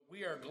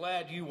We are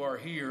glad you are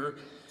here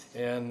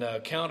and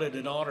count it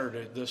an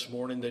honor this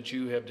morning that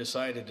you have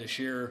decided to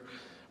share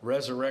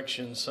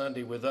Resurrection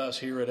Sunday with us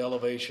here at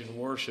Elevation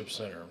Worship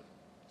Center.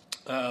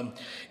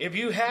 If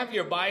you have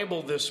your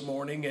Bible this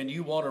morning and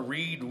you want to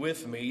read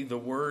with me the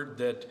word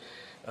that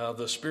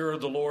the Spirit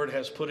of the Lord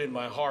has put in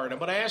my heart, I'm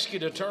going to ask you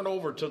to turn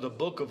over to the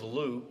book of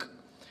Luke,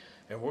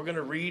 and we're going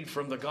to read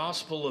from the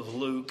Gospel of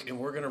Luke, and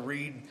we're going to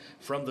read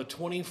from the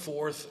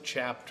 24th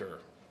chapter.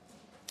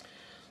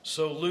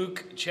 So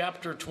Luke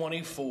chapter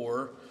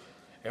 24,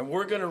 and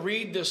we're going to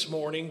read this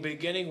morning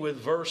beginning with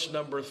verse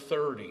number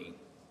 30.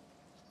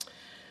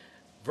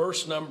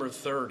 Verse number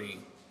 30.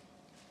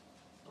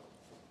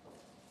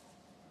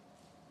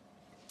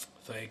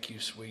 Thank you,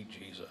 sweet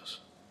Jesus.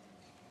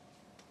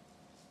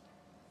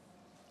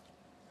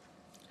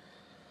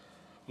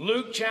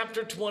 Luke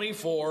chapter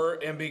 24,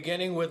 and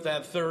beginning with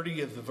that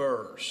 30th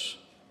verse.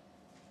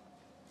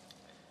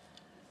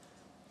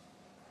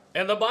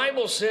 And the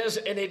Bible says,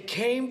 and it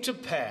came to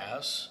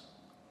pass,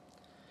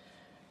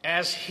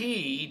 as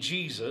he,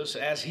 Jesus,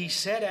 as he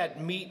sat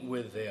at meat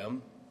with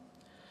them,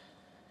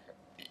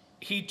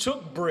 he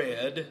took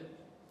bread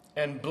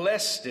and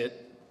blessed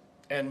it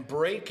and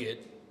brake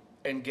it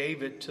and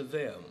gave it to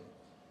them.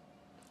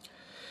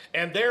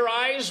 And their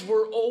eyes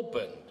were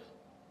opened,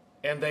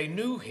 and they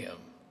knew him,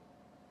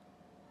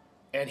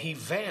 and he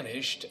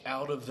vanished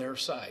out of their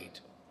sight.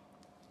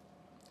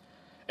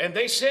 And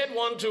they said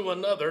one to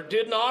another,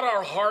 did not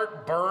our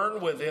heart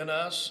burn within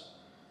us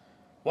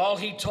while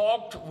he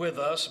talked with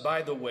us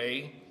by the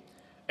way,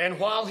 and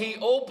while he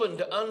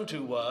opened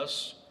unto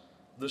us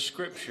the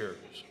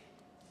scriptures?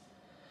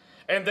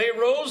 And they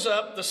rose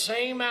up the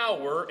same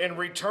hour and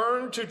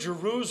returned to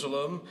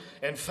Jerusalem,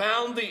 and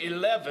found the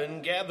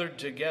 11 gathered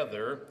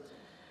together,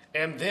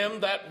 and them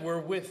that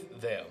were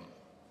with them,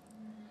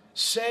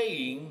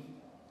 saying,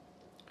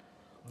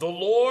 the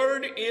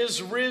Lord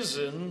is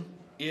risen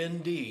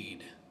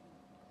indeed,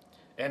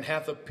 and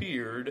hath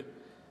appeared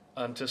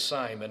unto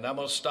Simon. I'm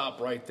going to stop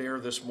right there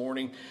this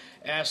morning.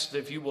 Ask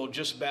if you will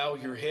just bow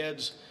your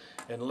heads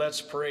and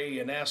let's pray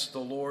and ask the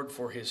Lord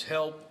for his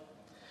help,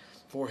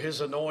 for his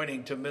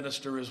anointing to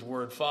minister his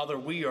word. Father,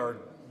 we are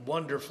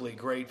wonderfully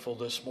grateful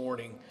this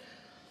morning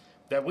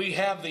that we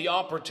have the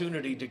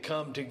opportunity to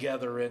come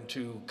together and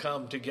to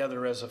come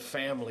together as a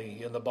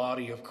family in the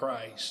body of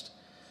Christ,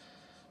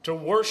 to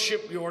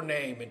worship your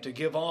name and to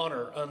give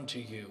honor unto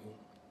you.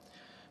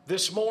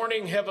 This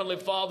morning, Heavenly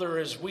Father,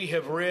 as we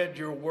have read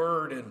your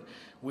word and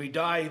we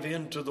dive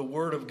into the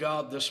word of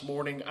God this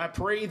morning, I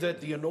pray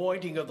that the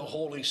anointing of the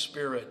Holy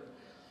Spirit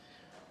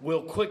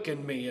will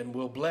quicken me and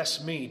will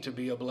bless me to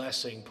be a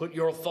blessing. Put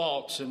your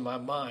thoughts in my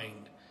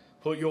mind.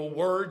 Put your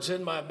words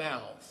in my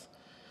mouth.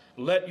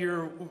 Let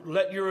your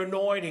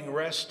anointing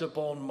rest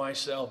upon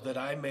myself that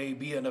I may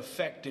be an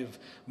effective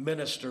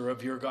minister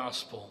of your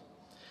gospel.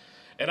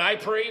 And I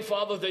pray,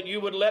 Father, that you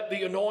would let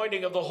the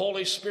anointing of the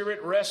Holy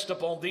Spirit rest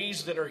upon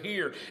these that are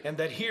here and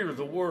that hear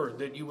the word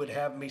that you would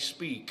have me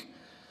speak,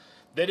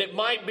 that it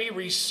might be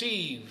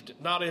received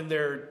not in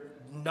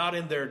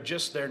their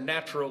just their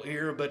natural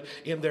ear, but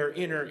in their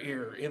inner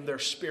ear, in their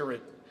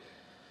spirit.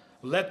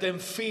 Let them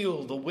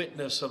feel the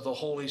witness of the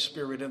Holy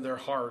Spirit in their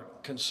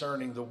heart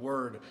concerning the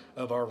word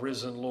of our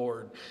risen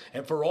Lord.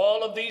 And for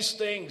all of these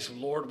things,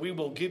 Lord, we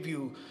will give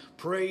you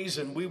praise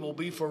and we will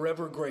be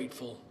forever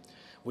grateful.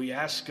 We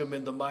ask him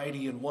in the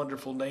mighty and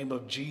wonderful name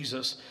of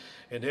Jesus,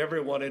 and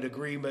everyone in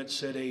agreement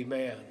said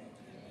amen.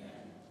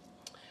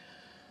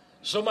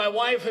 So my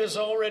wife has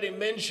already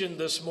mentioned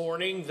this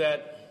morning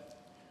that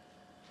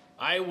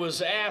I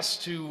was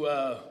asked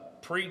to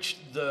preach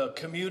the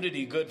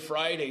community Good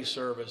Friday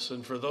service,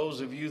 and for those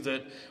of you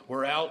that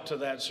were out to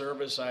that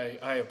service,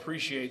 I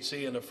appreciate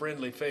seeing a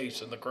friendly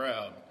face in the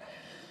crowd.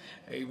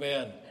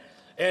 Amen.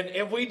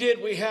 And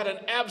we had an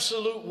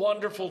absolute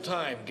wonderful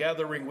time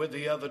gathering with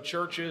the other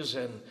churches,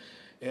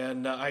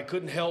 and I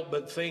couldn't help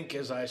but think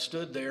as I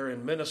stood there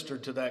and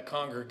ministered to that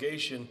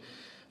congregation,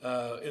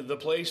 the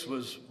place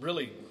was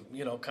really,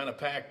 kind of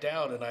packed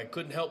out, and I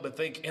couldn't help but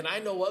think, and I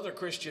know other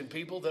Christian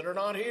people that are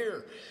not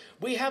here.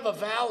 We have a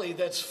valley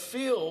that's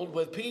filled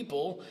with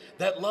people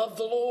that love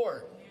the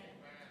Lord.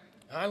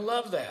 I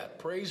love that.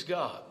 Praise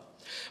God.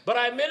 But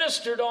I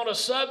ministered on a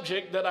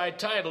subject that I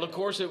titled, of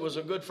course it was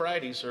a Good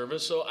Friday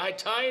service, so I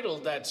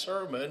titled that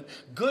sermon,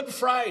 Good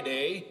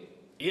Friday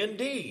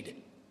Indeed.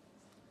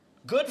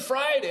 Good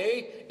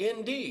Friday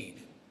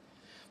Indeed.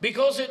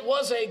 Because it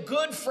was a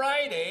Good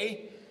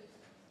Friday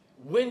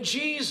when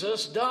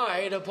Jesus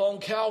died upon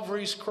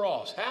Calvary's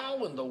cross.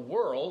 How in the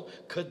world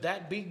could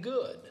that be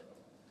good?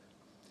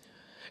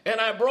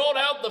 And I brought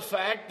out the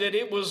fact that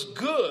it was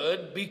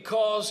good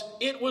because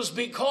it was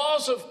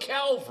because of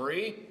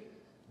Calvary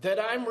that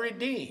I'm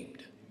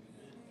redeemed.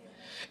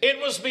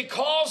 It was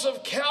because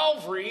of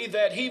Calvary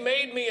that he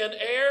made me an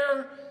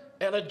heir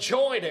and a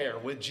joint heir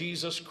with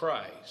Jesus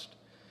Christ.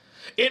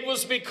 It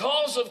was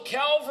because of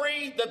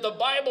Calvary that the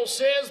Bible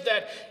says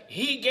that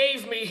he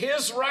gave me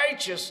his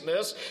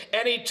righteousness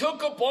and he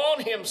took upon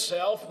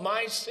himself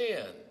my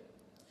sin.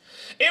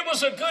 It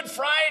was a Good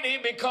Friday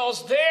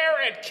because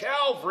there at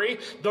Calvary,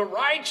 the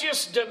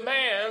righteous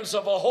demands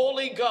of a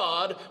holy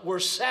God were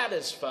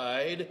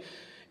satisfied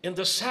in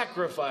the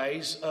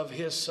sacrifice of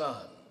his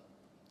Son.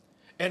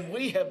 And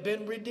we have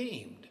been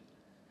redeemed.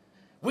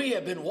 We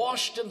have been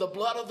washed in the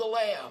blood of the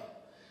Lamb.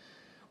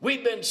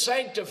 We've been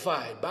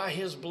sanctified by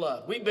his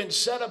blood. We've been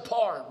set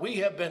apart. We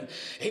have been,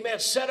 amen,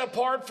 set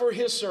apart for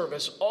his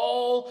service,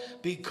 all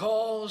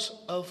because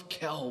of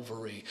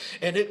Calvary.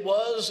 And it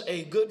was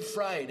a Good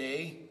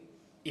Friday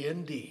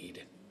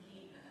indeed.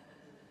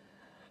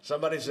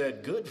 Somebody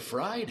said, Good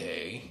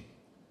Friday?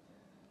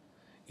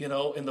 You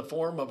know, in the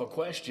form of a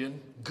question,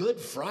 Good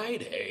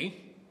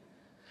Friday?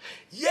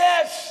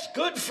 Yes,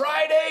 Good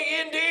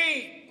Friday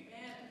indeed.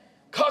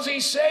 Because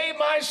he saved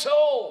my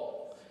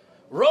soul,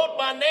 wrote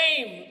my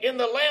name in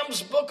the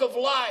Lamb's book of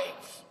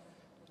life,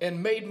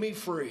 and made me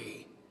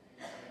free.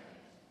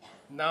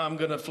 Now I'm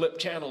going to flip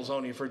channels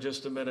on you for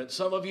just a minute.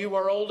 Some of you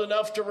are old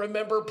enough to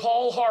remember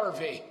Paul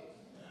Harvey.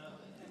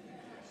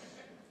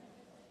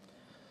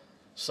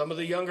 Some of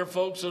the younger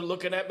folks are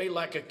looking at me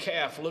like a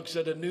calf looks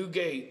at a new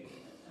gate.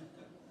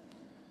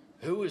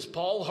 Who is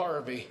Paul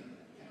Harvey?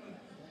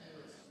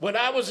 When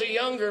I was a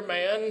younger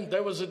man,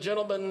 there was a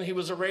gentleman, he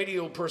was a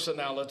radio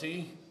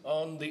personality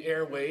on the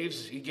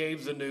airwaves. He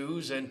gave the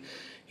news, and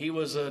he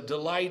was a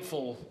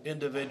delightful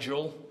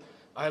individual.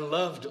 I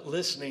loved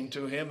listening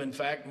to him. In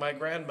fact, my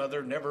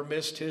grandmother never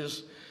missed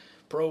his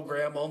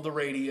program on the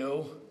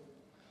radio.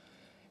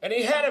 And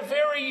he had a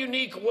very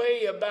unique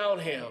way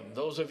about him.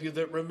 Those of you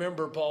that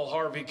remember Paul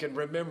Harvey can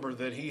remember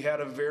that he had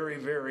a very,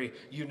 very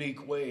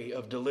unique way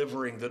of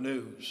delivering the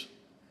news.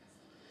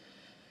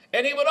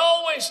 And he would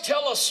always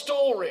tell a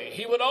story.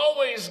 He would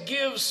always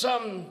give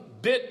some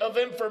bit of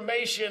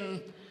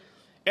information,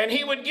 and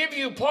he would give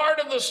you part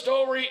of the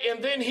story,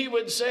 and then he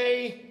would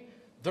say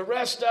the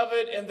rest of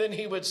it, and then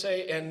he would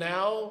say, and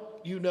now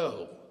you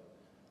know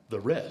the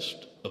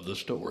rest of the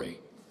story.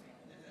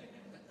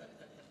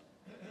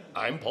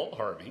 I'm Paul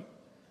Harvey.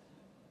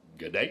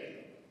 Good day.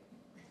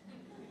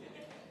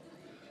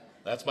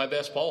 That's my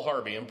best Paul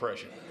Harvey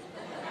impression.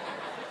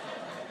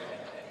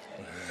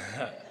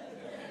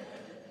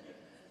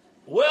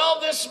 Well,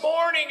 this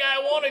morning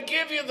I want to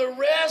give you the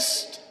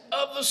rest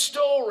of the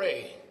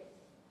story,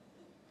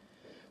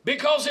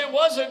 because it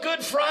was a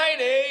Good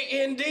Friday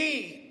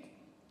indeed.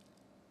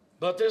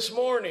 But this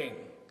morning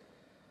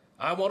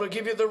I want to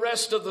give you the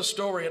rest of the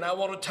story, and I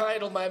want to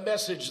title my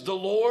message, The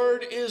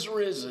Lord is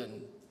Risen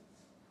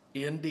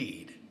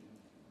Indeed.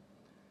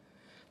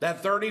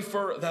 That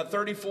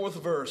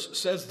 34th verse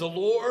says, The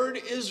Lord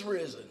is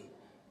risen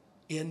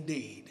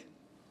indeed.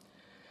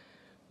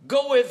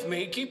 Go with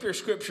me, keep your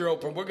scripture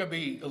open. We're going to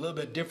be a little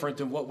bit different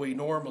than what we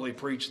normally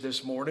preach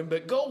this morning,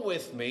 but go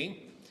with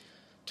me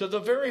to the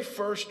very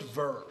first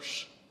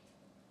verse.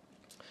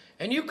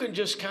 And you can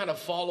just kind of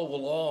follow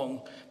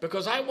along,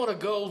 because I want to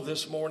go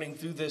this morning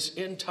through this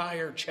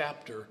entire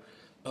chapter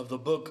of the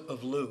book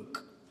of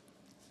Luke.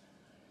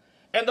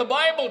 And the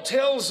Bible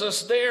tells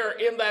us there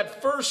in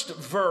that first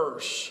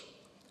verse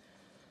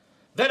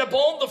that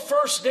upon the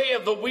first day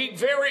of the week,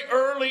 very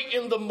early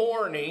in the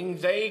morning,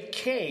 they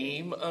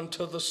came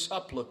unto the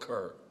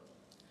sepulchre.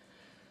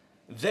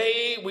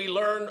 We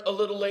learn a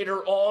little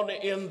later on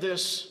in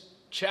this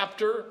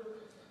chapter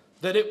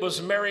that it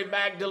was Mary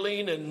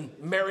Magdalene and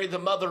Mary the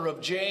mother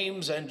of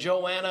James and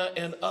Joanna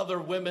and other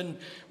women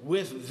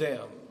with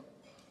them.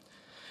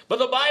 But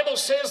the Bible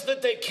says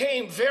that they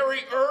came very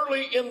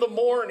early in the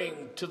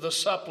morning to the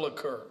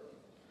sepulchre.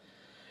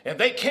 And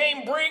they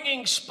came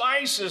bringing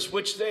spices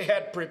which they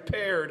had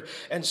prepared,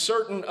 and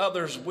certain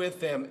others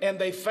with them. And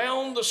they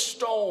found the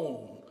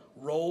stone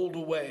rolled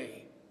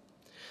away.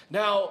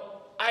 Now,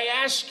 I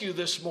ask you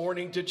this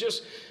morning to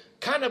just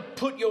kind of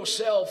put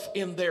yourself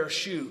in their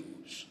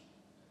shoes.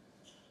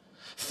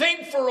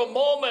 Think for a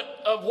moment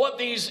of what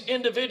these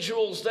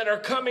individuals that are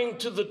coming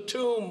to the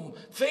tomb,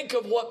 think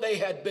of what they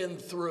had been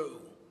through.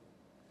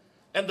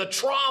 And the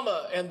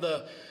trauma and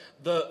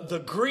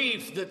the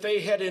grief that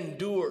they had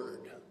endured.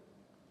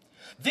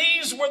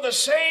 These were the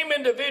same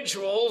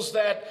individuals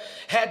that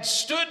had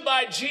stood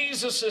by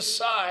Jesus'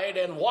 side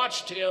and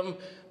watched him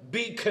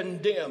be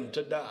condemned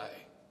to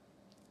die.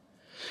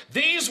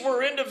 These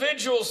were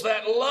individuals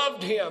that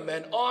loved him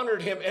and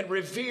honored him and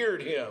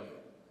revered him.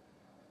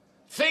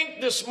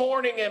 Think this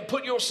morning and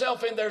put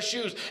yourself in their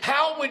shoes.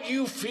 How would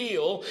you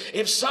feel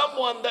if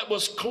someone that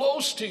was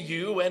close to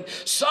you and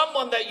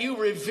someone that you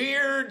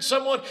revered,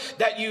 someone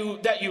that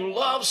you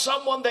loved,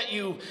 someone that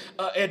you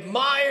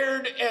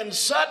admired, and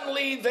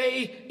suddenly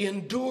they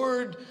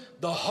endured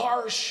the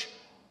harsh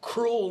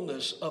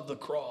cruelness of the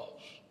cross?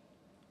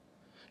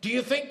 Do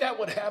you think that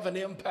would have an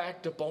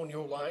impact upon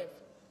your life?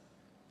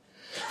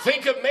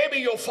 Think of maybe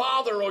your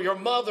father or your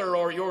mother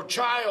or your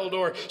child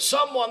or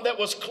someone that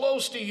was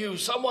close to you,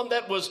 someone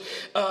that was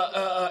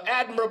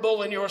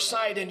admirable in your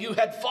sight, and you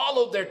had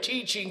followed their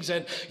teachings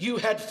and you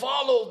had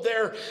followed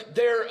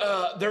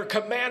their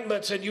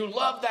commandments, and you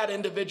loved that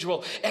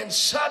individual. And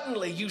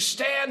suddenly you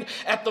stand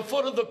at the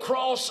foot of the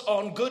cross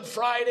on Good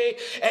Friday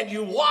and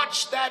you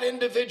watch that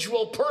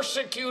individual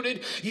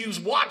persecuted. You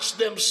watch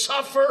them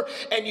suffer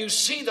and you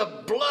see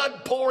the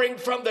blood pouring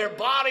from their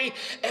body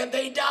and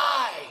they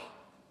die.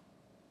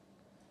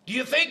 Do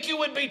you think you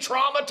would be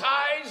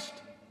traumatized?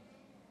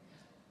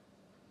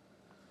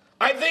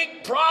 I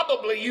think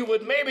probably you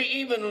would maybe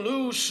even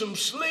lose some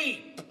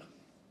sleep.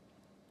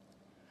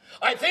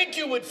 I think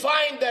you would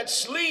find that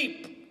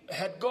sleep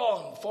had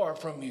gone far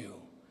from you.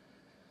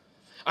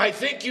 I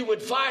think you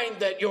would find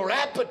that your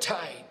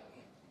appetite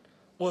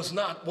was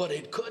not what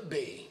it could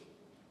be.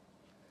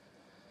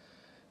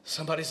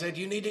 Somebody said,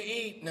 you need to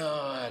eat. No,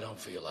 I don't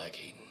feel like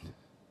eating.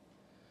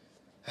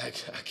 I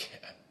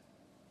can't.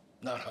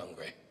 Not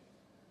hungry.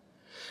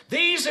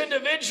 These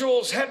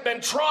individuals had been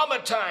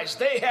traumatized.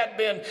 They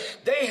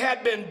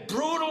had been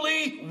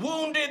brutally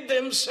wounded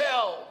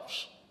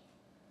themselves.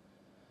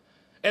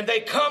 And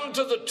they come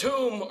to the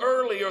tomb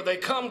early, or they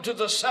come to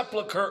the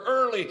sepulcher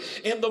early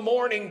in the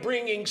morning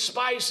bringing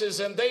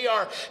spices, and they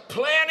are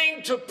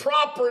planning to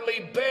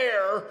properly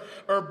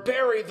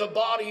bury the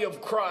body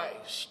of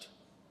Christ.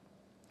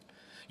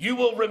 You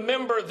will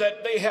remember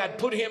that they had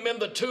put him in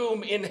the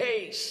tomb in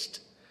haste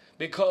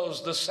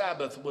because the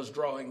Sabbath was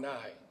drawing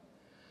nigh.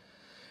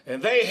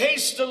 And they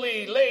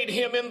hastily laid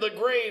him in the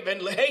grave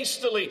and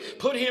hastily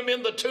put him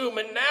in the tomb.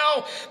 And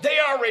now they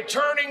are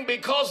returning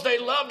because they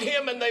loved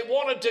him and they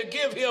wanted to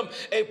give him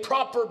a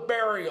proper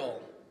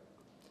burial.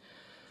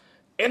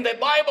 And the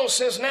Bible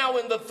says now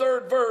in the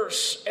 3rd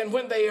verse, and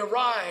when they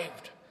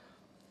arrived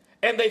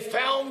and they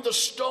found the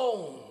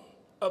stone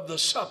of the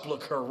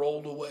sepulcher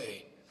rolled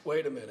away.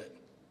 Wait a minute.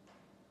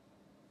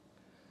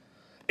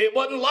 It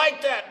wasn't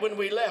like that when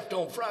we left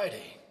on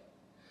Friday.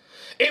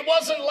 It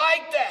wasn't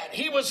like that.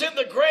 He was in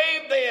the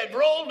grave. They had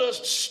rolled a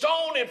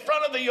stone in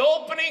front of the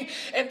opening,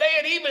 and they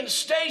had even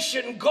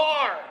stationed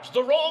guards,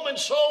 the Roman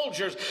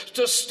soldiers,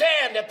 to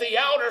stand at the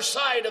outer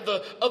side of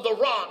the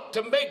rock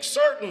to make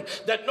certain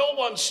that no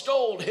one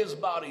stole his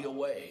body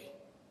away.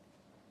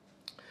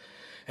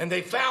 And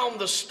they found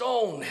the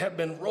stone had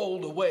been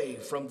rolled away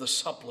from the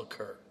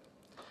sepulcher.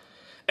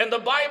 And the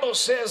Bible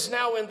says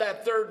now in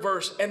that 3rd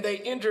verse, and they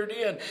entered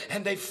in,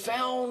 and they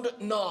found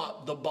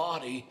not the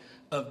body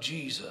of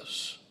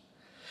Jesus.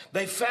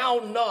 They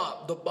found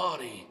not the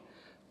body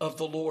of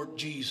the Lord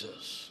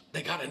Jesus.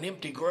 They got an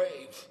empty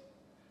grave.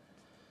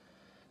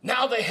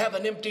 Now they have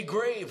an empty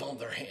grave on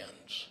their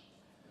hands.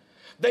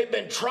 They've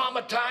been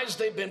traumatized.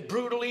 They've been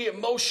brutally,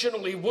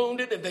 emotionally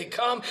wounded, and they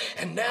come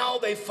and now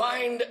they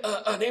find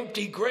an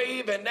empty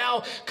grave, and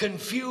now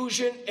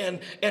confusion and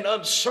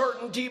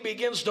uncertainty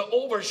begins to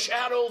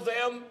overshadow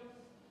them.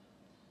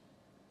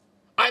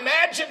 I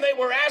imagine they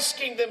were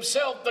asking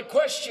themselves the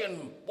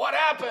question, what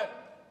happened?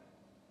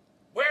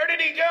 Where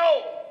did he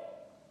go?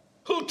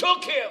 Who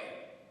took him?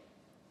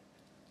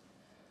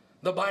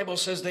 The Bible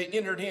says they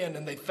entered in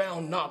and they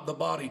found not the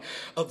body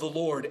of the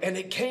Lord. And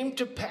it came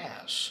to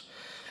pass,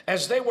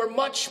 as they were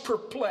much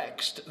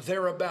perplexed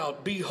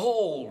thereabout,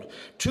 behold,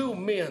 2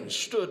 men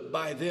stood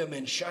by them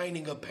in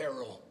shining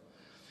apparel.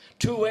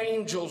 2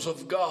 angels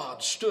of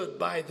God stood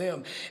by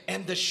them,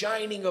 and the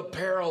shining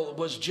apparel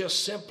was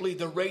just simply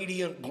the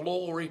radiant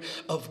glory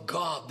of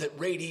God that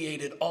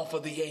radiated off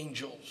of the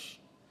angels.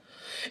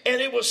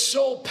 And it was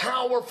so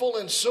powerful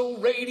and so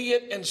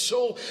radiant and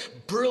so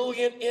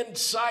brilliant in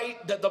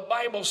sight that the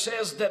Bible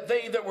says that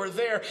they that were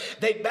there,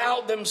 they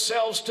bowed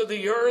themselves to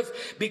the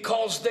earth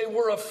because they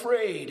were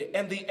afraid.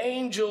 And the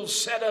angels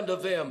said unto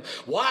them,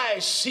 why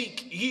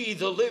seek ye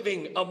the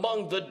living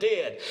among the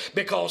dead?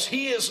 Because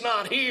he is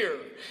not here.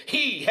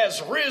 He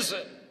has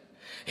risen.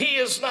 He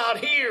is not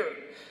here.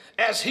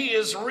 As he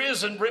is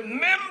risen,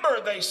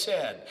 remember, they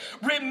said,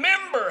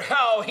 remember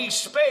how he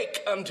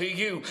spake unto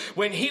you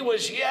when he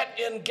was yet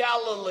in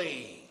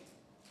Galilee.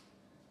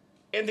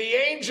 And the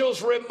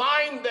angels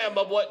remind them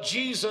of what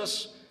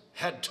Jesus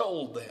had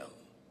told them.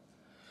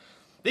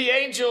 The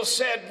angels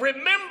said,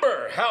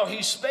 remember how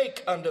he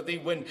spake unto thee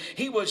when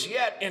he was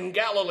yet in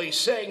Galilee,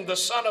 saying, the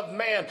Son of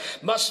Man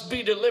must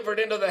be delivered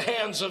into the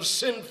hands of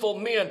sinful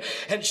men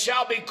and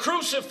shall be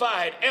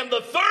crucified, and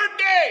the 3rd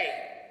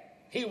day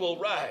he will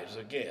rise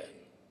again.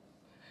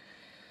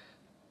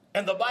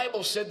 And the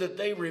Bible said that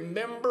they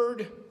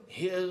remembered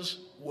his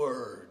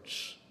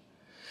words.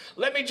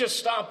 Let me just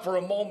stop for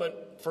a moment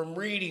from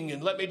reading,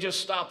 and let me just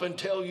stop and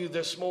tell you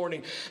this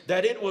morning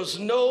that it was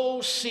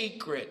no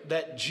secret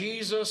that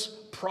Jesus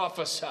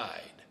prophesied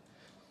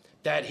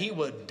that he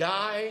would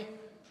die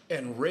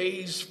and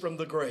raise from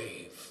the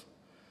grave.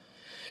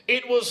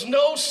 It was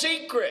no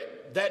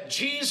secret that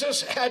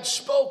Jesus had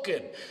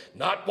spoken,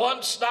 not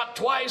once, not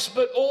twice,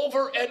 but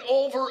over and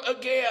over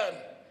again,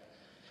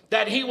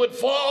 that he would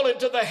fall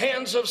into the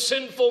hands of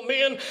sinful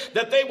men,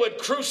 that they would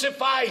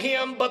crucify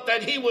him, but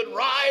that he would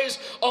rise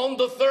on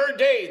the third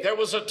day. There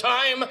was a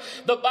time,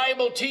 the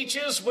Bible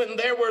teaches, when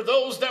there were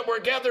those that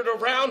were gathered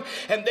around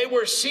and they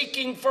were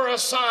seeking for a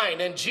sign.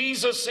 And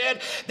Jesus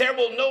said, there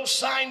will no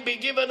sign be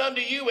given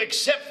unto you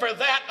except for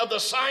that of the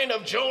sign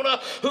of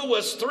Jonah, who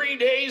was 3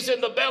 days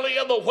in the belly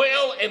of the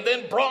whale and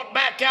then brought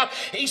back out.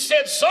 He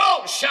said,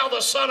 so shall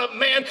the Son of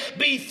Man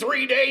be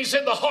 3 days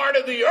in the heart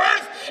of the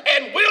earth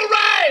and will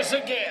rise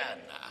again.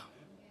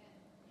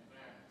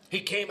 He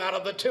came out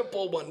of the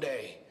temple one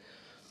day,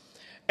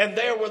 and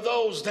there were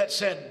those that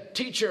said,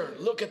 teacher,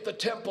 look at the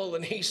temple.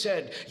 And he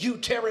said, you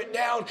tear it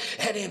down,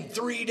 and in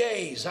 3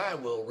 days I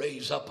will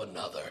raise up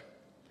another.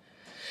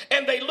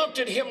 And they looked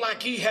at him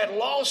like he had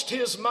lost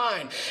his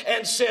mind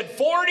and said,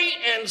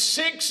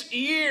 46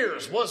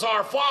 years was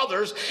our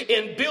fathers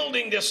in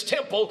building this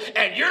temple,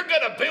 and you're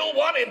going to build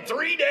one in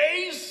 3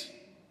 days?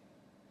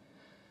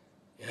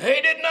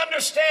 They didn't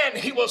understand.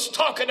 He was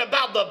talking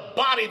about the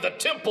body, the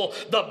temple,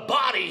 the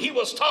body. He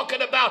was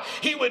talking about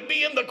he would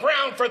be in the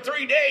ground for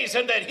 3 days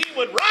and that he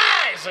would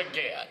rise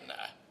again.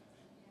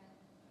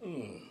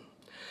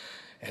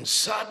 And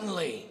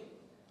suddenly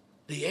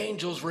the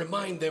angels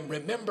remind them,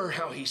 remember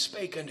how he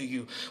spake unto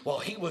you while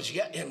he was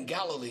yet in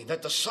Galilee,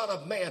 that the Son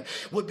of Man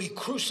would be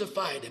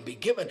crucified and be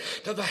given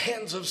to the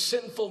hands of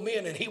sinful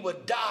men, and he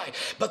would die,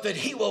 but that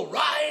he will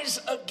rise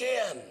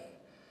again.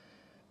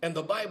 And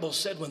the Bible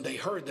said when they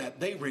heard that,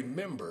 they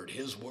remembered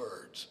his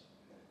words.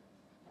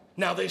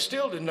 Now, they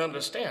still didn't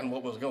understand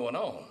what was going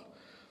on.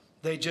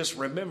 They just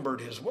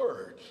remembered his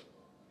words.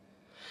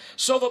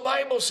 So the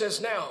Bible says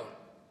now,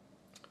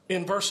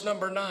 in verse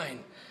number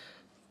 9,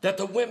 that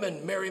the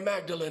women, Mary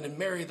Magdalene and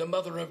Mary, the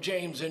mother of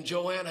James, and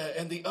Joanna,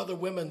 and the other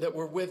women that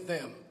were with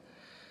them,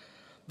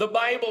 the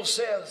Bible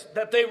says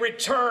that they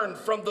returned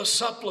from the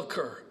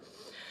sepulchre.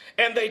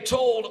 And they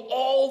told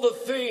all the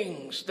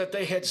things that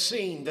they had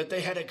seen, that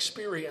they had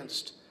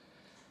experienced,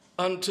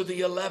 unto the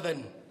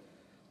 11,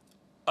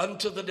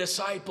 unto the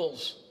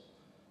disciples,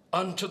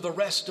 unto the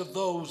rest of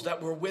those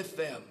that were with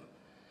them.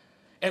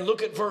 And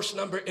look at verse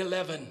number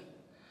 11.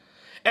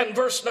 And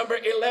verse number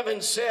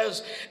 11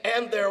 says,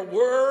 and their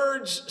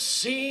words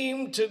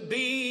seemed to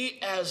be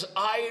as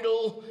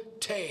idle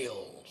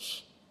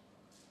tales,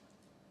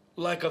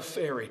 like a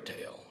fairy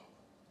tale.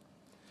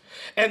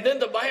 And then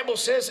the Bible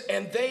says,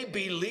 and they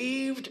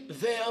believed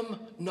them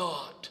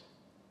not.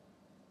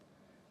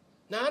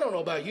 Now, I don't know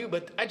about you,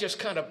 but I just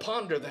kind of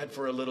ponder that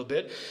for a little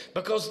bit,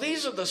 because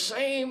these are the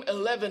same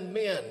 11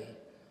 men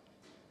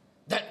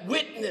that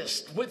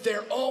witnessed with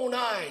their own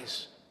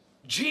eyes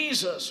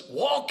Jesus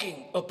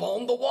walking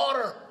upon the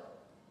water.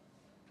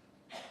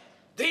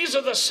 These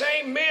are the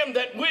same men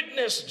that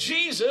witnessed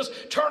Jesus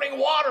turning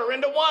water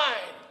into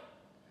wine.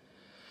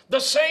 The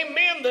same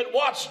men that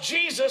watched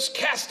Jesus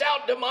cast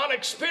out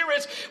demonic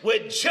spirits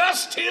with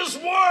just his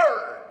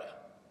word.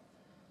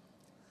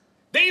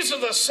 These are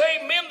the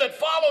same men that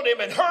followed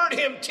him and heard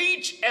him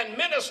teach and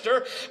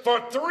minister for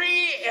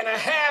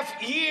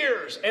 3.5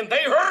 years. And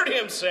they heard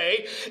him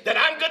say that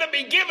I'm going to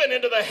be given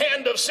into the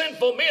hand of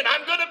sinful men.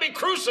 I'm going to be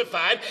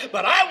crucified,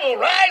 but I will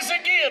rise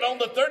again on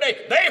the third day.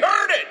 They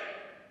heard it.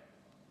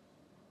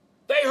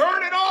 They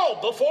heard it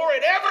all before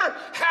it ever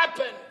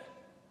happened.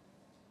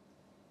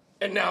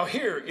 And now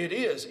here it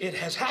is. It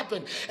has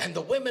happened. And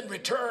the women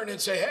return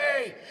and say,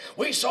 hey,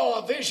 we saw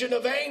a vision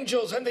of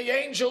angels. And the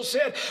angel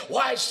said,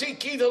 why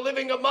seek ye the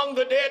living among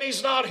the dead?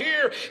 He's not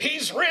here.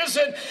 He's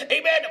risen.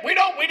 Amen. We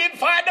didn't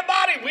find the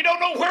body. We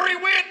don't know where he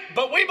went,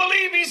 but we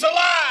believe he's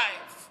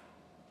alive.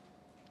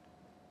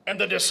 And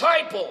the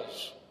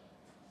disciples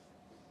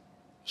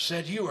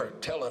said, you are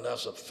telling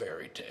us a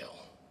fairy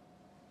tale.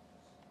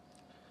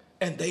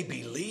 And they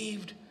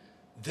believed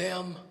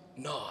them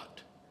not.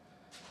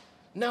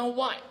 Now,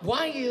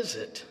 why is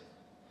it?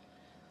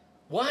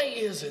 Why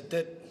is it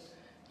that,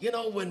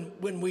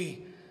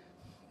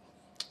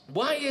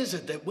 why is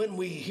it that when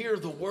we hear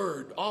the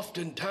word,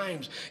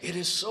 oftentimes it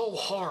is so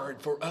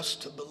hard for us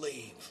to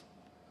believe?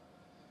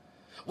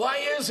 Why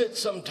is it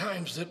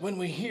sometimes that when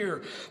we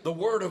hear the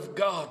word of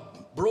God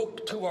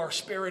broke to our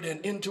spirit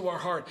and into our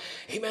heart,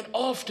 amen,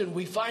 often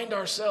we find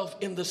ourselves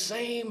in the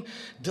same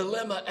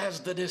dilemma as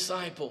the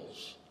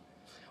disciples.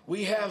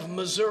 We have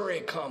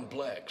Missouri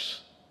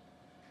complex.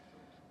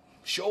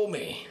 Show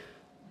me.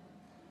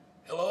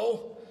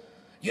 Hello?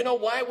 You know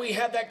why we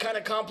have that kind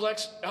of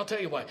complex? I'll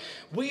tell you why.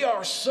 We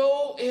are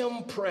so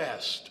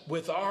impressed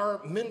with our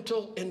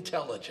mental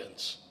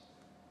intelligence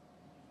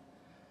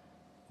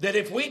that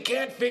if we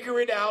can't figure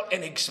it out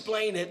and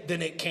explain it,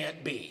 then it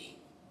can't be.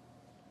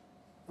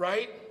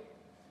 Right?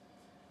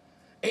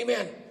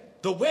 Amen.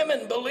 The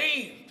women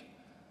believed.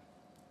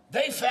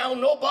 They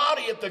found no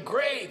body at the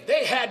grave.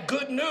 They had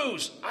good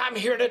news. I'm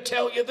here to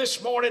tell you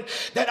this morning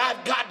that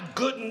I've got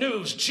good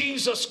news.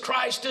 Jesus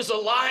Christ is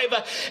alive,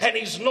 and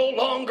he's no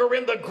longer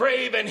in the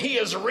grave, and he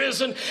is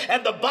risen.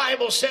 And the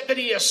Bible said that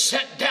he is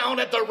set down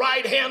at the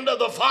right hand of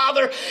the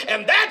Father,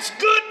 and that's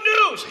good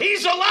news.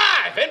 He's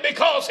alive, and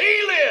because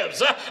he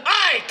lives,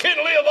 I can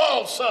live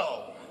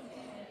also.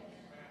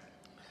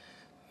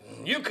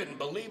 You can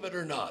believe it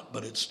or not,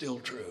 but it's still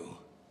true.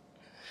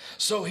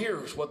 So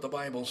here's what the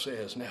Bible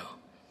says now.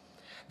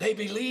 They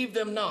believed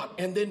them not.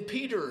 And then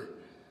Peter,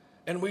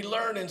 and we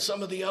learn in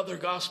some of the other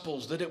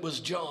Gospels that it was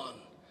John.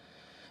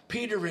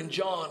 Peter and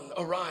John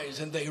arise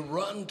and they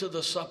run to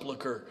the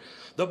sepulcher.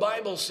 The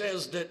Bible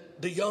says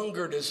that the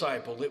younger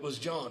disciple, it was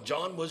John.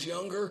 John was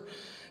younger,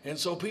 and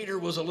so Peter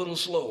was a little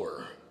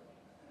slower.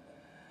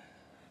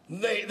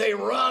 They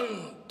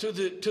run to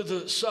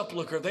the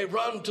sepulcher. They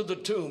run to the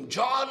tomb.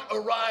 John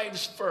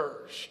arrives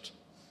first,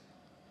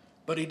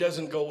 but he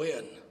doesn't go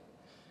in.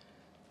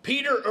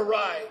 Peter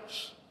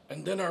arrives,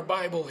 and then our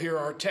Bible here,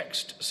 our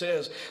text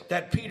says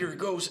that Peter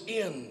goes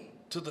in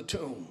to the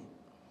tomb.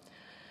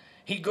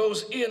 He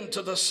goes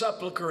into the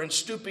sepulcher, and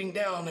stooping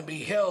down and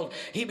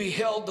he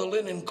beheld the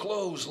linen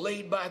clothes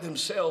laid by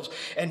themselves,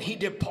 and he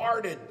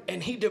departed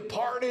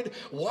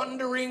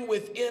wondering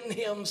within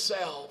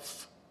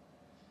himself.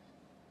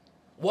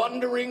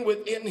 Wondering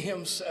within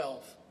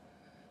himself,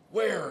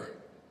 where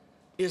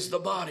is the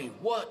body?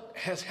 What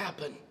has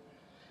happened?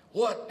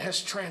 What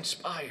has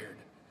transpired?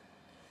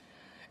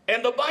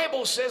 And the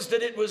Bible says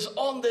that it was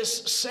on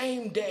this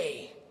same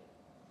day,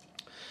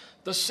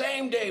 the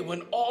same day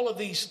when all of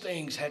these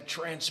things had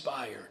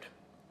transpired,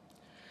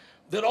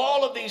 that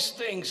all of these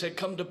things had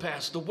come to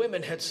pass. The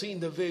women had seen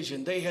the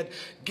vision. They had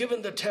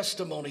given the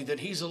testimony that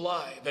he's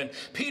alive. And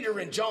Peter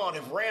and John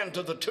have ran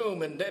to the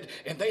tomb, and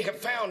they have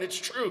found it's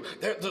true.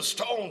 The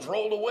stones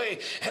rolled away,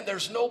 and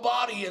there's no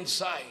body in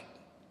sight.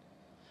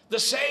 The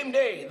same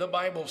day, the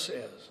Bible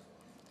says,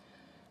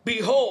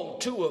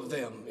 behold, two of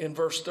them, in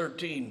verse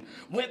 13,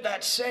 went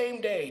that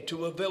same day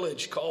to a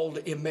village called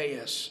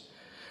Emmaus,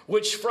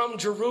 which from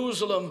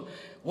Jerusalem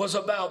was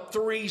about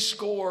 80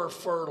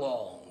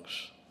 furlongs.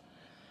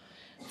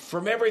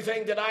 From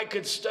everything that I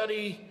could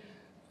study,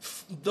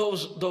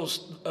 those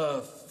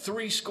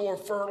 80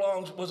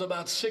 furlongs was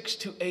about 6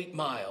 to 8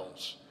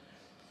 miles.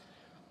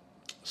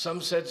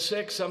 Some said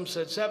 6, some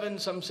said 7,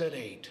 some said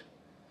 8.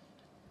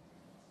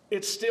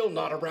 It's still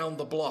not around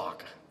the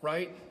block,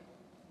 right?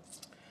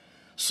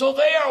 So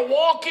they are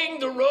walking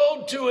the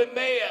road to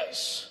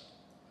Emmaus.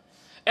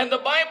 And the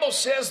Bible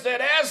says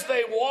that as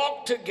they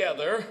walked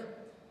together,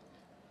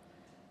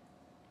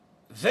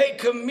 they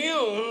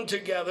communed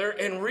together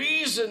and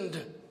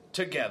reasoned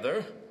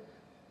together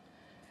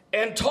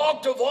and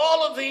talked of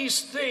all of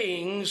these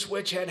things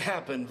which had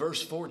happened.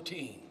 Verse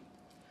 14.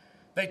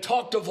 They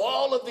talked of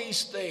all of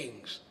these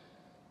things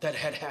that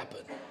had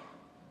happened.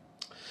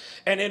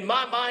 And in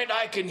my mind,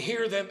 I can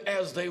hear them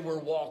as they were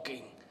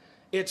walking.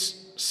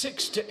 It's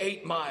 6 to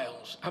 8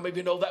 miles. How many of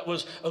you know that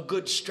was a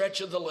good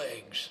stretch of the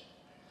legs?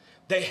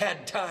 They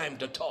had time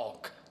to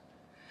talk.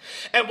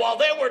 And while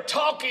they were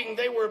talking,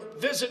 they were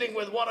visiting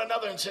with one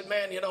another and said,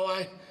 man,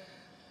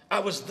 I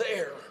was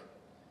there.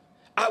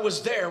 I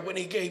was there when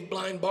he gave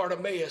blind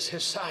Bartimaeus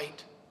his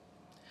sight.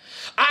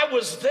 I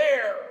was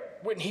there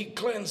when he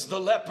cleansed the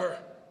leper.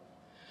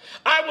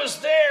 I was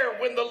there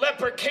when the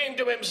leper came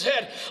to him and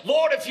said,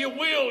 Lord, if you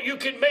will, you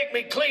can make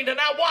me clean. And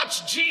I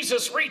watched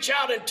Jesus reach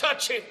out and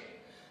touch him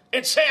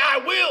and say, I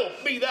will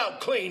be thou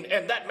clean.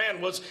 And that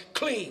man was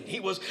clean. He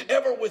was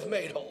ever with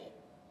made whole.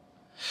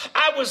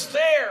 I was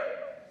there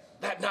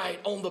that night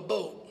on the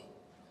boat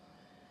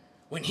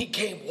when he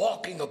came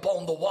walking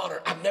upon the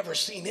water. I've never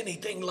seen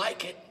anything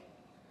like it.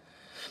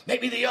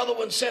 Maybe the other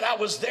one said, I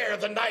was there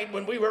the night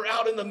when we were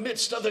out in the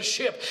midst of the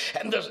ship,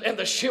 and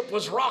the ship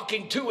was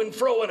rocking to and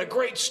fro, and a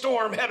great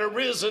storm had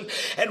arisen,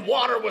 and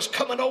water was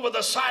coming over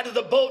the side of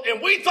the boat,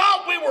 and we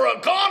thought we were a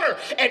goner.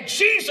 And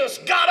Jesus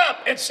got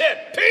up and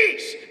said,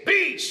 peace,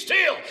 be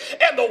still.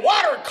 And the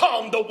water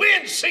calmed, the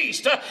wind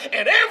ceased,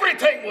 and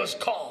everything was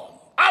calm.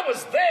 I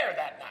was there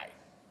that night.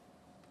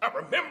 I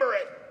remember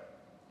it.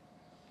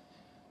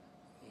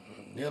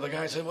 The other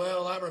guy said,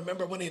 well, I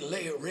remember when he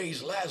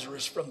raised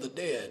Lazarus from the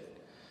dead.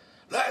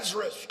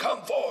 Lazarus,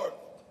 come forth.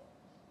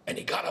 And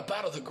he got up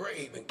out of the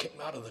grave and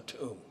came out of the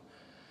tomb.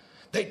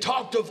 They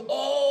talked of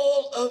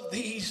all of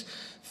these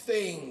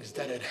things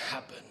that had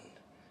happened.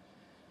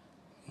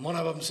 One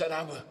of them said,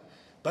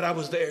 but I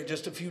was there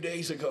just a few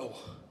days ago.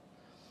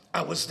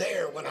 I was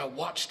there when I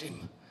watched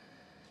him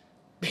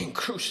being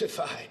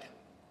crucified.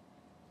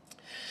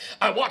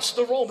 I watched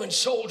the Roman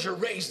soldier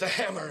raise the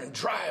hammer and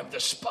drive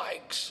the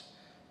spikes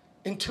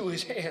into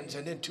his hands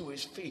and into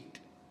his feet.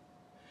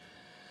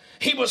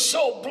 He was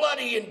so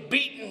bloody and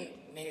beaten,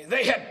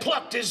 they had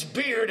plucked his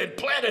beard and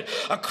planted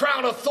a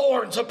crown of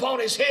thorns upon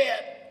his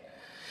head.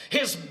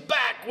 His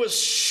back was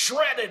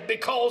shredded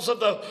because of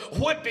the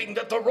whipping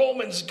that the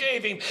Romans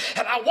gave him.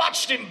 And I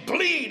watched him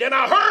bleed, and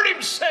I heard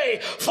him say,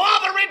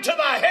 Father, into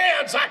thy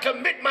hands I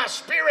commit my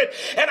spirit.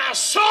 And I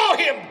saw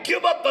him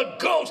give up the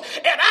ghost,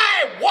 and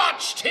I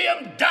watched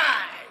him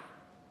die.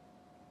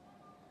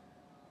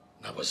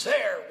 And I was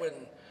there when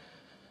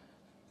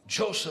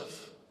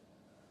Joseph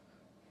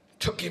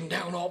took him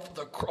down off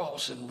the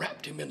cross and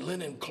wrapped him in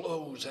linen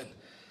clothes, and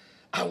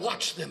I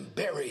watched them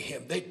bury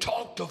him. They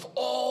talked of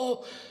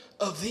all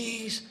of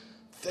these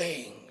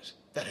things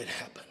that had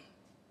happened.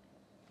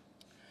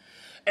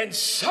 And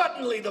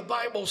suddenly the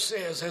Bible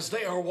says, as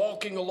they are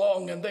walking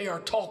along and they are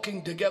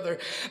talking together,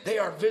 they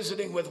are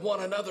visiting with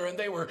one another, and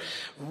they were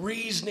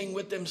reasoning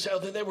with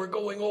themselves, and they were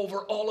going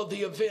over all of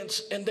the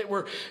events, and they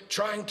were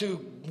trying to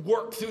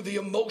work through the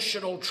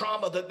emotional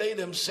trauma that they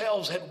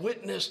themselves had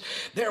witnessed.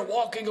 They're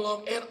walking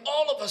along, and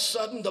all of a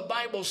sudden the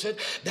Bible said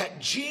that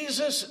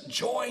Jesus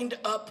joined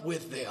up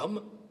with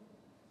them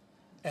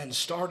and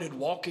started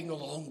walking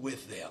along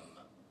with them.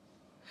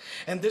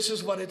 And this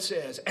is what it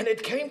says. And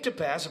it came to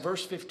pass,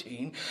 verse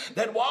 15,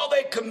 that while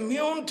they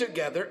communed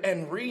together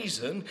and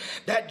reasoned,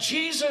 that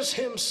Jesus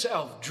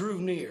himself drew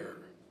near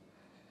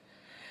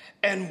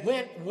and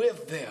went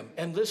with them.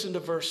 And listen to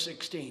verse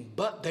 16.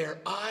 But their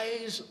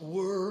eyes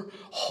were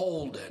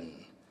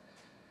holden.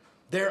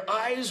 Their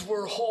eyes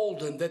were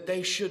holden that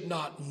they should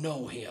not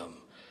know him.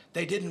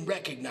 They didn't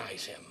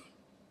recognize him.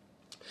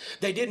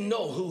 They didn't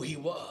know who he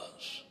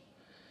was.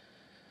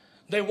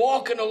 They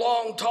walking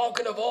along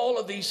talking of all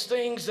of these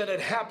things that had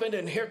happened,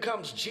 and here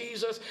comes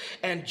Jesus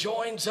and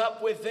joins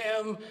up with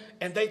them,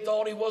 and they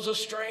thought he was a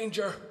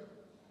stranger.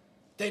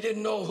 They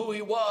didn't know who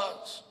he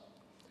was.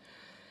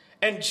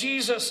 And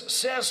Jesus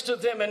says to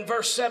them in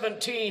verse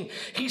 17,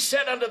 he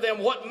said unto them,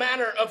 what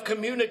manner of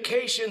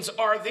communications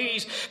are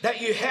these that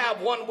you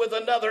have one with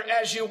another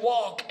as you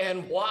walk?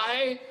 And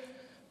why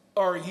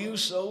are you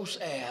so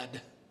sad?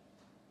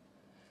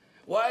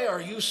 Why are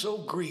you so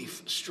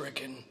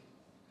grief-stricken?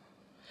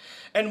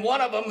 And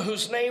one of them,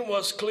 whose name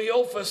was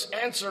Cleophas,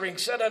 answering,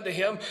 said unto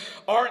him,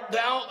 art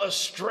thou a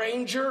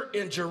stranger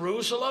in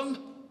Jerusalem?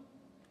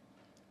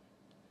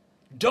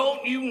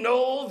 Don't you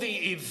know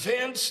the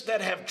events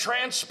that have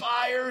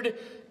transpired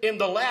in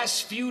the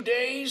last few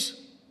days?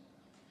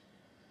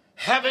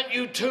 Haven't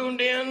you tuned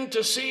in to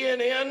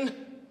CNN?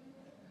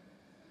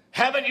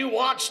 Haven't you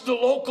watched the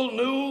local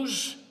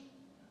news?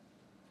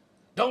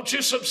 Don't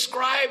you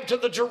subscribe to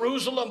the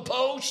Jerusalem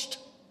Post?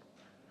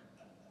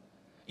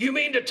 You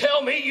mean to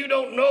tell me you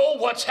don't know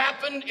what's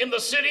happened in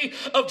the city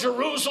of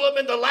Jerusalem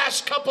in the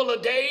last couple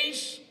of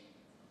days?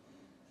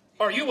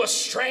 Are you a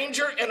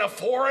stranger and a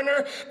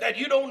foreigner that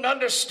you don't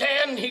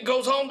understand? He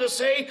goes on to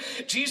say,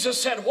 Jesus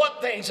said,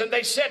 what things? And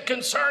they said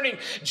concerning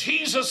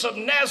Jesus of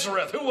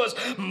Nazareth, who was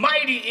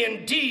mighty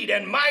in deed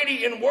and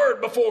mighty in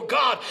word before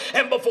God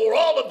and before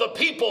all of the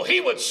people. He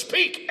would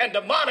speak and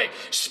demonic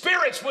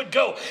spirits would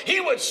go.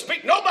 He would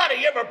speak.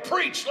 Nobody ever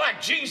preached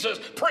like Jesus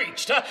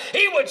preached.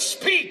 He would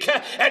speak,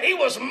 and he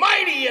was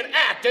mighty in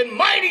act and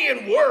mighty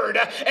in word,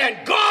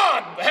 and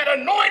God had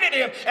anointed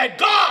him, and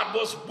God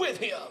was with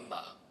him.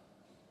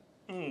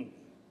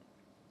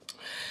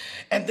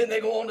 And then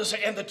they go on to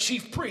say, and the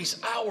chief priests,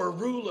 our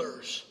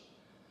rulers,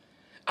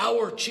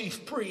 our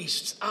chief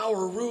priests,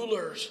 our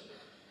rulers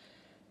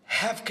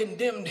have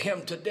condemned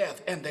him to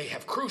death, and they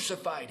have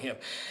crucified him.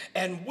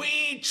 And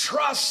we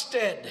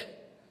trusted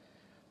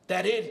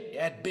that it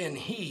had been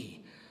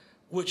he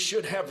which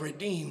should have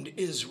redeemed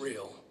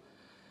Israel.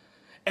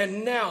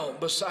 And now,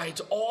 besides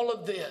all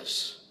of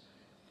this,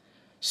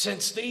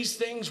 since these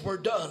things were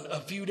done a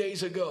few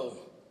days ago,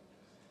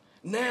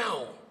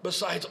 now,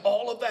 besides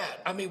all of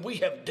that, I mean, we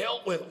have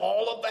dealt with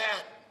all of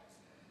that.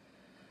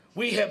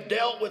 We have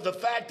dealt with the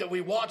fact that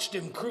we watched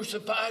him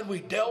crucified. We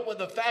dealt with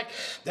the fact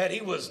that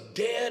he was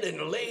dead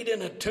and laid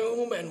in a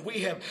tomb. And we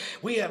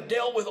have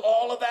dealt with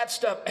all of that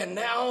stuff. And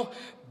now,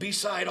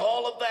 beside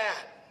all of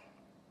that,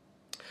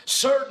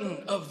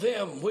 certain of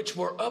them which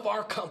were of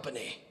our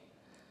company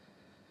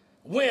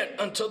went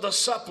unto the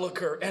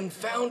sepulchre and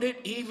found it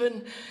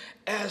even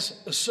as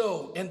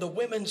so. And the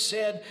women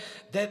said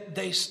that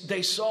they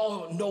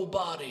saw no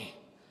body.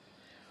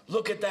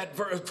 Look at that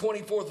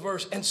 24th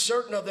verse. And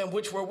certain of them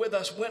which were with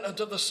us went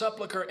unto the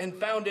sepulchre and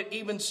found it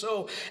even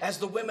so as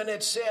the women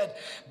had said,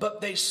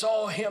 but they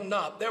saw him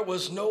not. There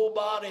was no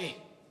body.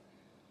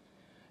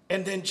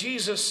 And then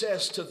Jesus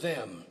says to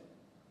them,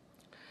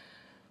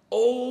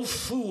 O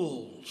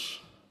fools,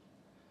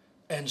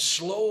 and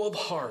slow of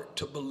heart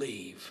to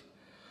believe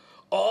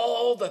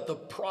all that the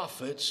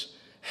prophets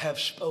have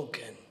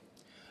spoken.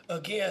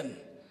 Again,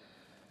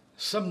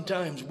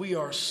 sometimes we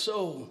are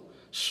so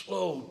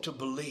slow to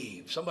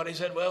believe. Somebody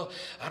said, well,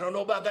 I don't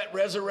know about that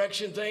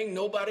resurrection thing.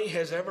 Nobody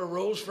has ever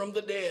rose from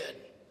the dead.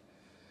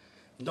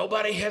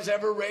 Nobody has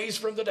ever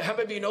raised from the dead. How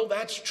many of you know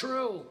that's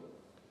true?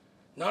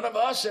 None of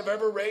us have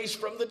ever raised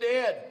from the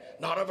dead.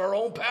 Not of our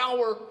own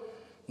power,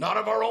 not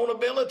of our own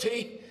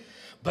ability.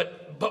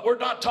 But we're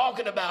not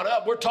talking about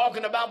us. We're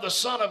talking about the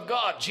Son of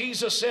God.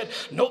 Jesus said,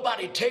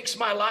 nobody takes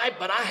my life,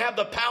 but I have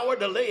the power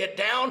to lay it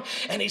down.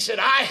 And he said,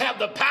 I have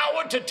the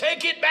power to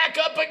take it back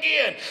up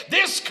again.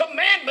 This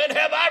commandment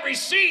have I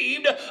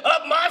received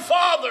of my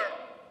Father.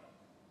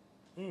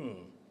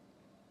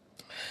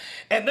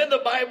 And then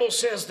the Bible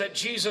says that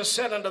Jesus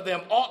said unto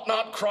them, ought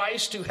not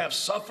Christ to have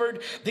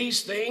suffered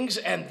these things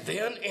and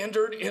then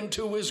entered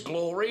into his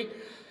glory?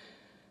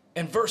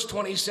 In verse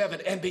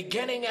 27, and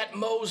beginning at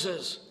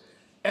Moses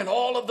and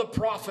all of the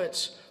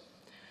prophets,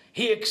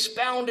 he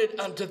expounded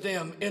unto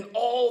them in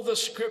all the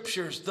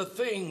scriptures the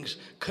things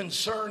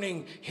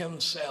concerning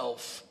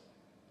himself.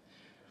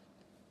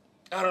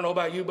 I don't know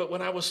about you, but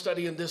when I was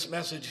studying this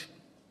message,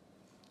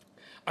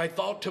 I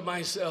thought to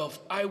myself,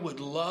 I would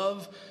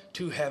love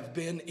to have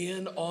been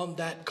in on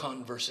that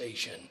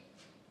conversation.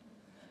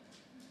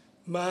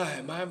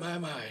 My.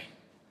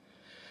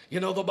 You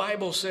know, the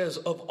Bible says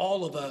of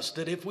all of us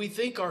that if we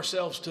think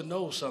ourselves to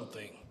know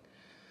something,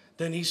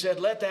 then he said,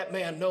 let that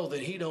man know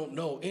that he don't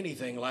know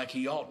anything like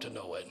he ought to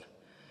know it.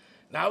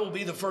 Now, I will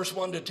be the first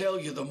one to tell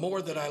you, the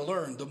more that I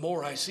learn, the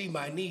more I see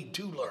my need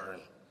to learn.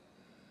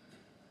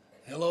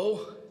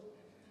 Hello?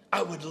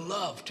 I would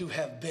love to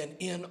have been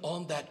in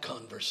on that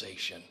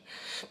conversation,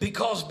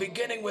 because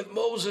beginning with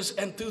Moses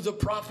and through the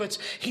prophets,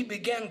 he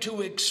began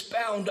to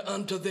expound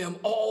unto them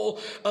all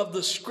of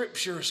the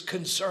scriptures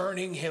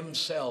concerning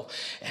himself.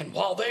 And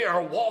while they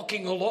are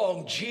walking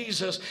along,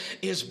 Jesus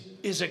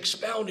is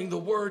expounding the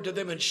word to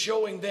them and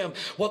showing them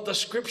what the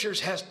scriptures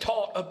has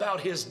taught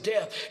about his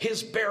death,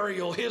 his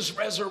burial, his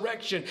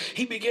resurrection.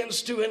 He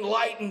begins to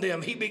enlighten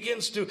them. He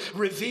begins to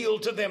reveal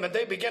to them, and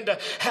they begin to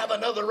have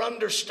another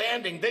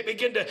understanding. They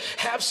begin to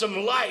have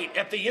some light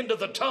at the end of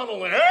the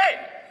tunnel, and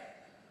hey,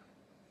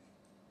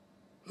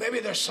 maybe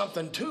there's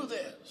something to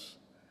this.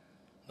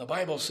 The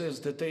Bible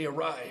says that they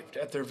arrived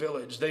at their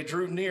village. They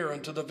drew near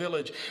unto the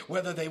village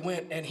whither they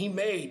went, and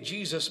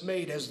Jesus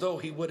made as though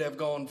he would have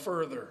gone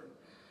further.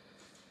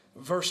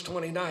 Verse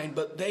 29,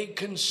 but they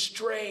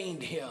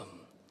constrained him,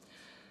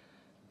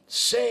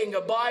 saying,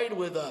 abide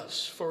with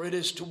us, for it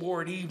is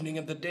toward evening,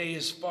 and the day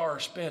is far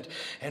spent,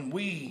 and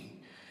we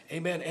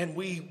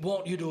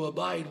want you to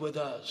abide with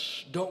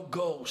us. Don't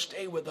go,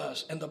 stay with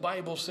us. And the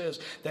Bible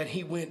says that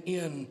he went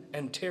in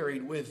and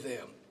tarried with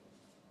them.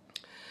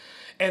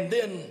 And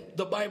then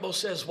the Bible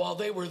says while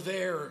they were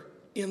there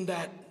in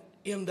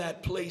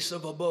that place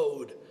of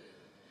abode,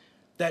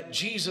 that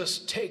Jesus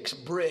takes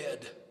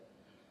bread.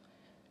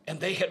 And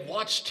they had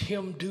watched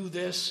him do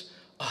this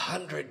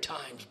 100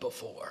 times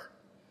before.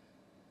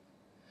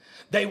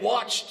 They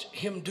watched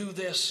him do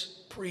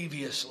this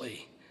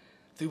previously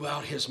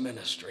throughout his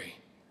ministry.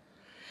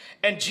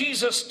 And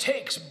Jesus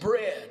takes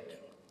bread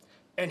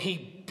and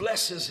he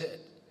blesses it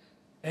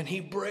and he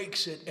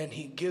breaks it and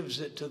he gives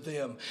it to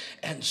them.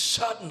 And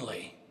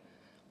suddenly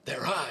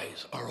their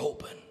eyes are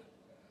open.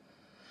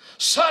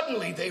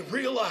 Suddenly they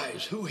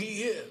realize who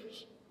he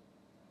is.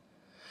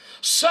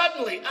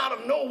 Suddenly out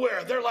of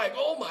nowhere they're like,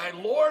 oh my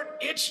Lord,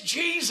 it's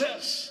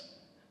Jesus.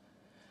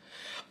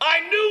 I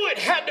knew it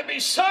had to be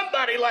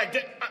somebody like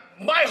that.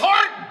 My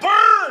heart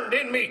burned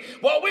in me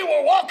while we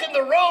were walking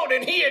the road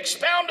and he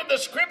expounded the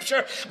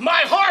scripture.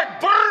 My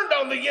heart burned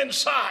on the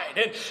inside.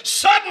 And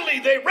suddenly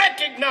they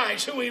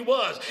recognized who he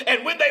was.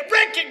 And when they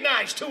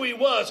recognized who he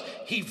was,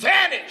 he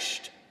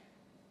vanished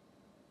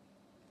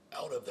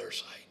out of their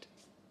sight.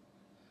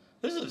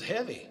 This is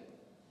heavy.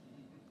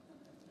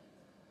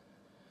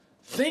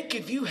 Think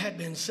if you had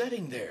been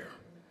sitting there.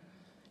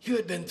 You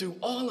had been through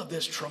all of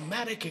this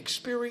traumatic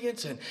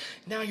experience, and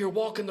now you're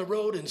walking the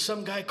road and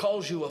some guy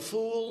calls you a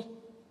fool.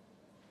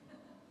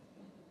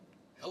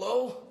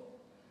 Hello?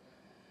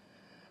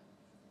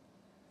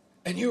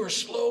 And you are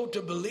slow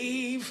to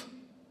believe.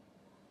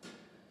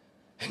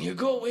 And you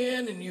go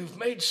in and you've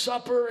made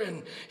supper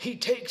and he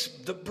takes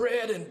the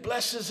bread and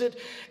blesses it.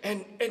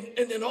 And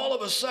then all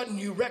of a sudden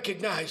you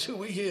recognize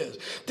who he is.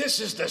 This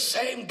is the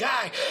same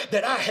guy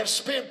that I have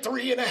spent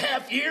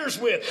 3.5 years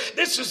with.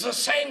 This is the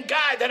same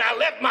guy that I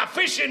left my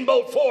fishing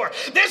boat for.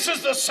 This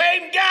is the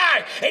same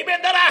guy,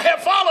 amen, that I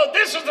have followed.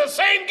 This is the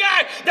same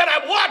guy that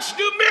I've watched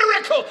do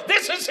miracles.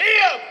 This is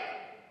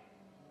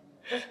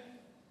him.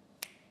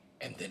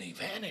 And then he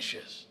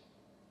vanishes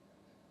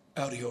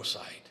out of your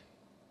sight.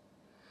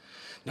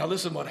 Now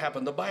listen what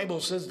happened. The Bible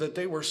says that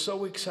they were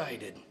so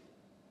excited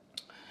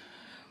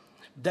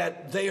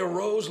that they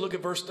arose, look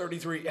at verse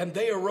 33, and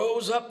they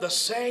arose up the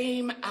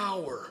same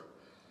hour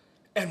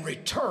and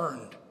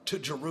returned to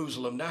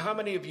Jerusalem. Now how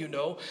many of you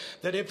know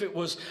that if it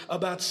was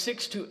about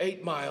 6 to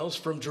 8 miles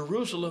from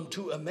Jerusalem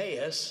to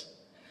Emmaus,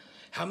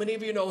 how many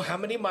of you know how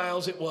many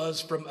miles it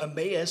was from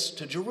Emmaus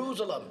to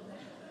Jerusalem?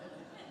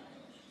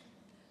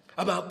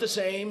 About the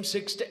same,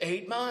 6 to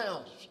 8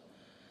 miles.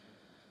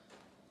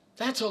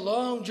 That's a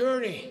long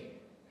journey,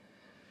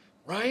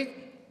 right?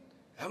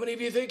 How many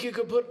of you think you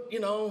could put,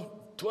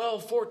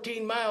 12,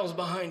 14 miles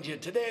behind you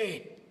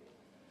today?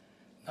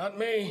 Not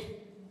me.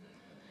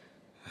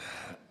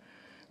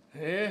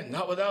 Yeah,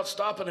 not without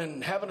stopping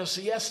and having a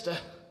siesta.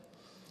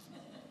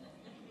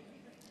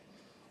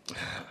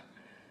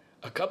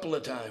 A couple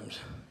of times.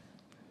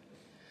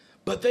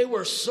 But they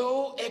were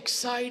so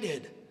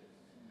excited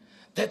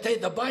that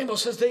the Bible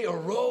says they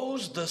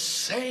arose the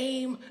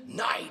same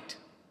night.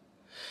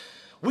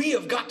 We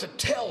have got to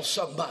tell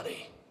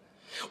somebody.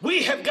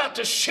 We have got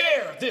to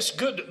share this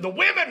good. The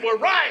women were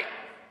right.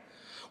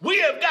 We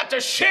have got to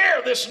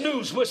share this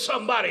news with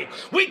somebody.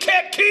 We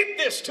can't keep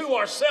this to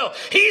ourselves.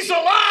 He's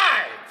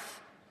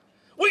alive.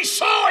 We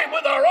saw him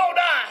with our own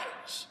eyes.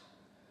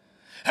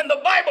 And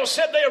the Bible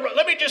said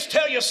let me just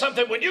tell you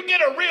something. When you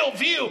get a real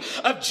view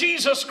of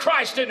Jesus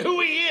Christ and who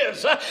he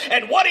is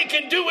and what he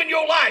can do in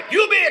your life,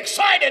 you'll be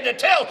excited to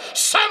tell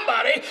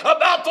somebody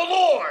about the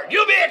Lord.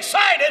 You'll be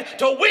excited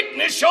to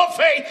witness your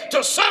faith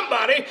to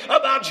somebody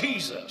about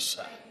Jesus.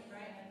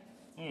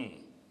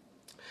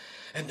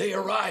 And they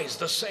arise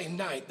the same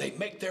night. They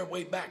make their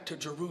way back to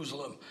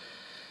Jerusalem.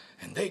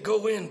 And they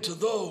go into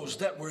those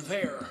that were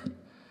there.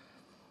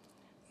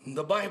 And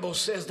the Bible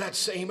says that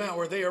same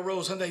hour they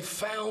arose and they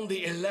found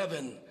the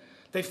 11.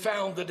 They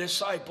found the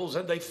disciples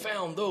and they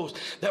found those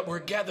that were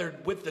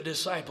gathered with the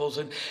disciples.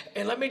 And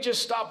let me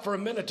just stop for a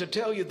minute to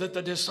tell you that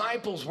the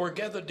disciples were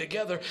gathered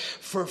together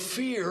for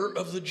fear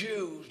of the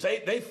Jews.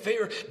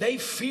 They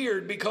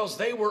feared because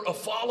they were a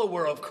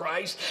follower of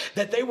Christ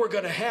that they were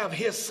going to have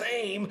his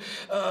same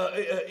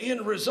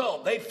end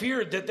result. They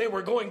feared that they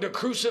were going to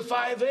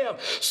crucify them.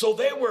 So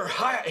they were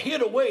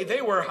hid away.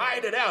 They were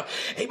hiding out.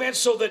 Amen.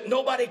 So that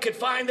nobody could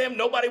find them.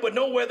 Nobody would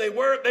know where they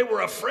were. They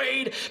were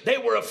afraid. They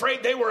were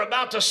afraid they were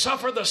about to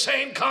suffer the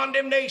same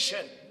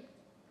condemnation.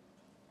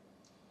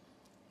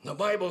 The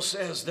Bible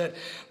says that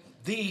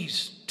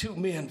these two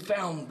men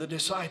found the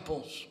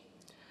disciples,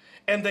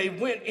 and they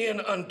went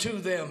in unto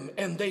them,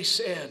 and they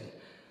said,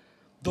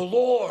 "The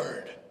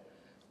Lord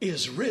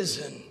is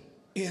risen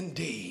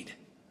indeed."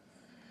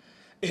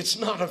 It's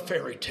not a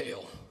fairy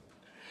tale.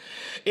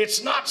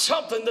 It's not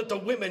something that the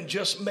women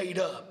just made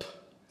up,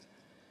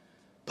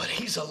 but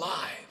he's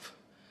alive.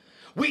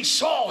 We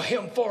saw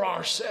him for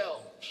ourselves.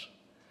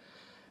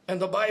 And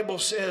the Bible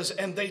says,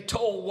 and they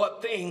told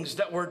what things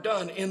that were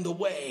done in the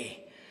way.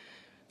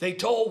 They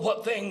told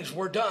what things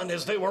were done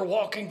as they were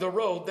walking the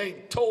road. They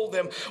told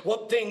them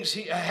what things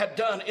he had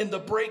done in the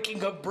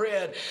breaking of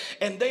bread.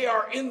 And they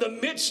are in the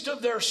midst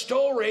of their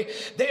story.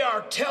 They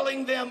are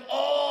telling them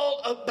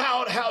all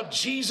about how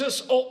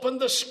Jesus opened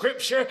the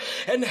scripture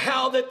and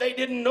how that they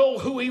didn't know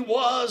who he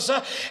was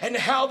and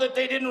how that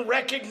they didn't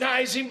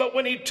recognize him. But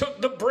when he took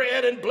the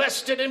bread and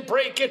blessed it and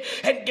brake it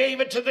and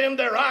gave it to them,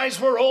 their eyes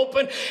were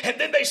open. And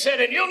then they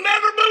said, and you'll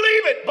never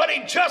believe it, but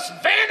he just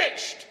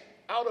vanished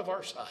out of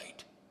our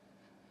sight.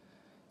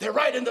 They're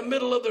right in the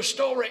middle of their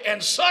story,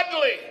 and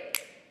suddenly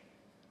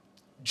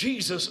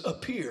Jesus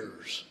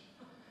appears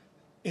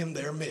in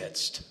their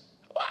midst.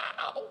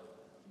 Wow.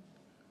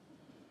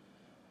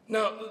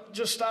 Now,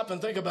 just stop and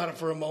think about it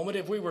for a moment.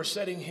 If we were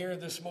sitting here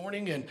this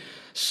morning and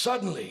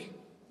suddenly,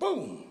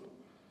 boom,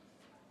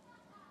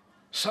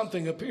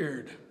 something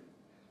appeared,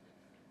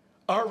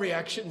 our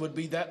reaction would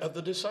be that of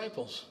the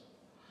disciples.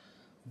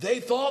 They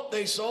thought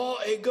they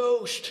saw a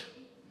ghost.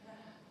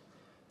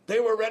 They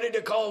were ready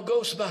to call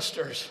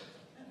Ghostbusters.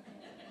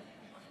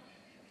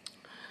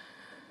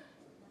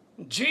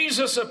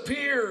 Jesus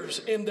appears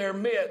in their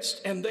midst,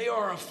 and they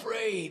are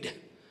afraid.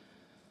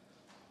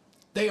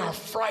 They are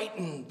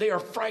frightened. They are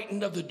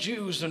frightened of the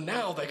Jews, and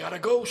now they got a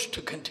ghost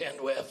to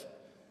contend with.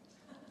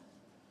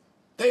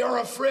 They are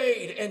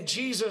afraid, and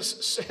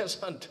Jesus says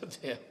unto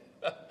them,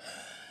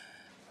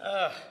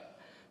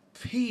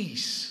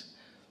 peace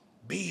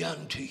be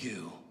unto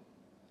you.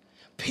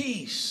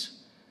 Peace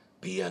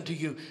be unto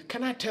you.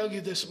 Can I tell you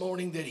this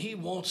morning that he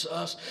wants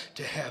us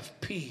to have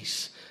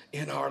peace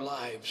in our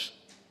lives?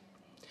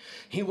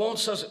 He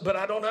wants us, but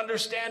I don't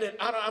understand it.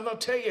 I'm going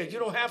to tell you, you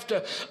don't have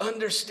to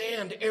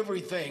understand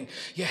everything.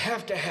 You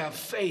have to have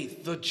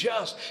faith. The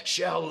just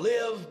shall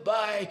live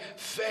by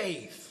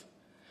faith.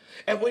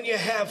 And when you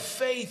have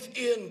faith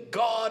in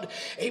God,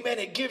 amen,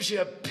 it gives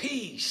you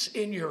peace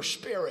in your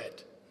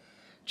spirit.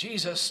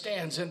 Jesus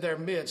stands in their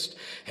midst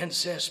and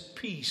says,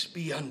 peace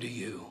be unto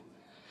you.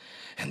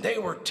 And they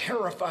were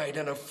terrified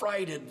and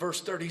affrighted,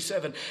 verse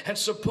 37, and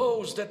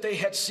supposed that they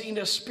had seen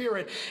a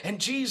spirit. And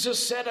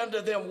Jesus said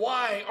unto them,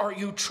 why are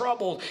you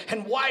troubled?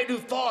 And why do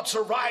thoughts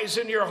arise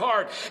in your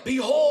heart?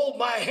 Behold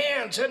my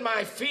hands and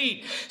my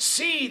feet.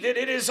 See that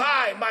it is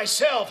I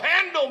myself.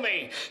 Handle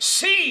me.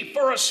 See,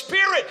 for a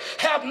spirit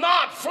have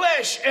not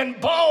flesh and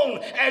bone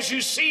as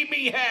you see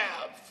me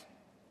have.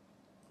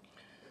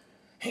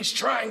 He's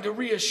trying to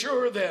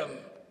reassure them.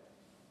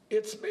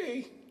 It's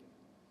me.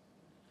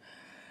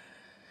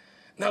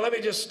 Now, let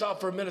me just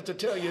stop for a minute to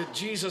tell you,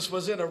 Jesus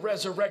was in a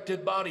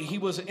resurrected body. He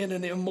was in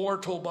an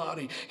immortal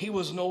body. He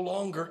was no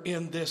longer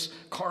in this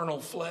carnal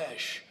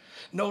flesh.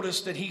 Notice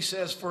that he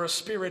says, for a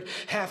spirit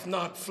hath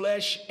not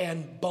flesh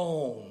and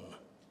bone,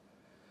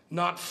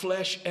 not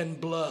flesh and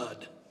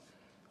blood.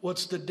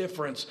 What's the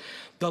difference?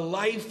 The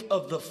life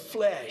of the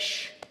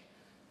flesh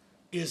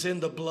is in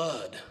the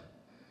blood.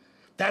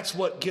 That's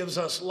what gives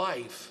us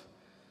life.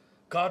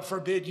 God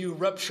forbid you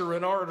rupture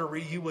an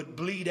artery, you would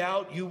bleed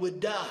out, you would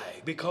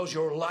die, because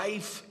your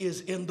life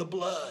is in the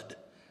blood.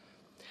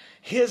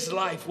 His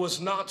life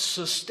was not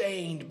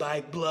sustained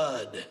by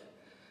blood.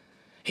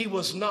 He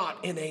was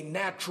not in a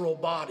natural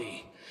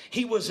body.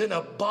 He was in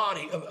a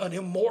body, an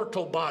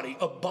immortal body,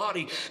 a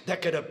body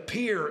that could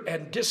appear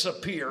and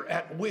disappear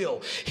at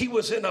will. He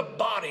was in a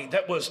body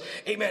that was,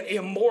 amen,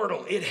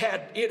 immortal. It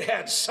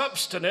had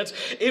substance.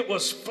 It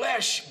was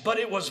flesh, but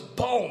it was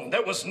bone.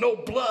 There was no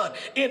blood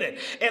in it.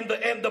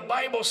 And the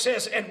Bible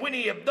says, and when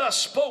he had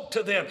thus spoke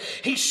to them,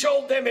 he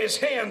showed them his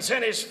hands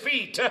and his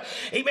feet.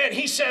 Amen.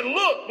 He said,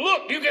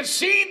 look, you can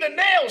see the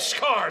nail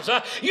scars.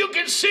 You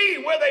can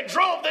see where they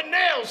drove the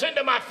nails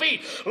into my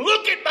feet.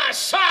 Look at my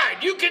side.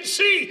 You can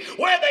see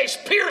where they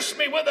pierced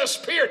me with a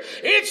spear.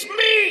 It's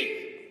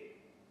me.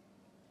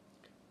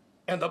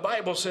 And the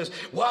Bible says,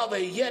 while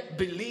they yet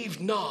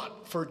believed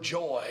not for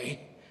joy.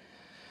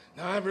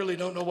 Now, I really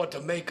don't know what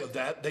to make of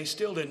that. They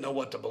still didn't know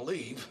what to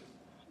believe.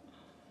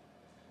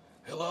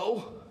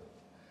 Hello?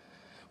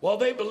 Well,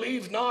 they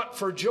believed not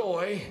for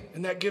joy,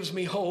 and that gives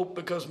me hope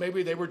because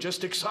maybe they were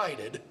just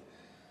excited.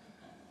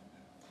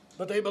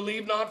 But they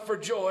believed not for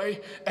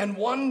joy and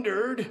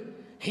wondered.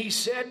 He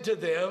said to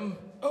them,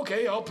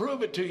 okay, I'll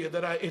prove it to you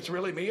that it's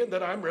really me and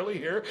that I'm really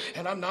here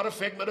and I'm not a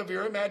figment of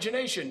your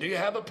imagination. Do you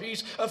have a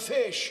piece of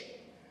fish?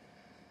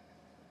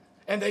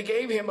 And they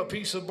gave him a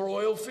piece of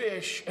broiled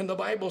fish, and the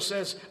Bible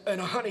says, and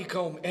a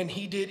honeycomb, and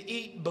he did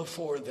eat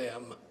before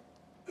them.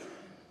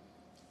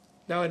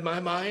 Now in my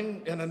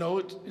mind, and I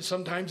know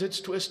sometimes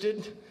it's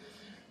twisted,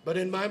 but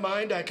in my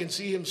mind I can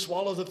see him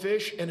swallow the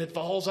fish and it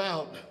falls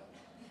out.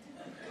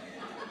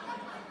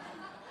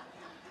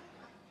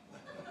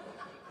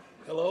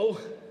 Hello?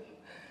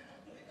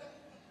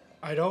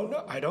 I don't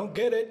know. I don't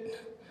get it.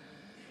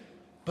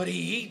 But he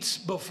eats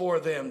before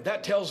them.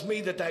 That tells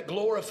me that that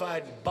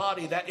glorified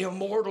body, that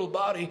immortal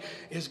body,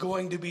 is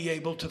going to be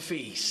able to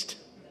feast.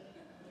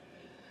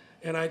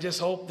 And I just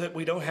hope that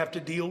we don't have to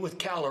deal with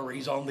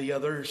calories on the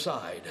other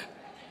side.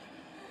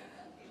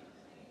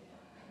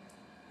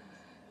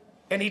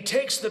 And he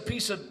takes the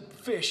piece of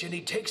fish and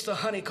he takes the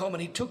honeycomb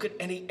and he took it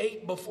and he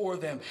ate before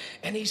them.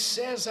 And he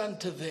says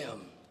unto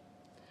them,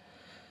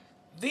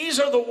 these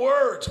are the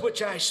words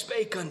which I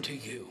spake unto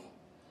you,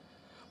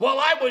 while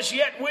I was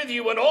yet with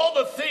you, and all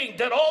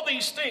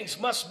these things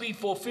must be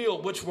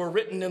fulfilled, which were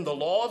written in the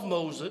law of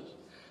Moses,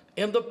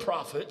 in the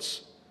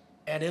prophets,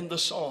 and in the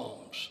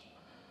Psalms,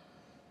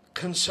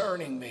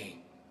 concerning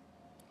me.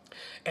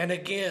 And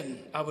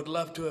again, I would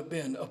love to have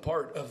been a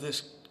part of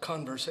this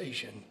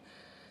conversation.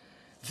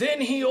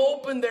 Then he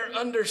opened their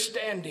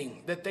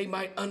understanding, that they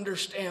might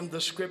understand the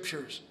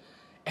scriptures.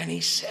 And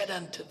he said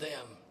unto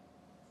them,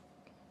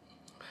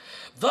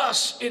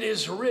 thus it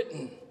is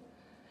written,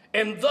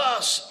 and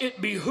thus it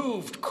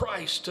behooved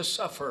Christ to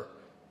suffer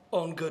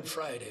on Good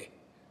Friday,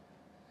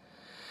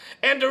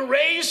 and to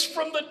raise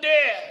from the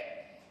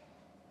dead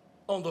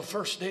on the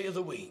first day of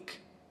the week,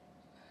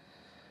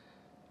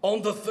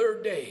 on the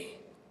third day,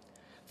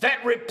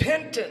 that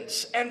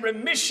repentance and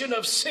remission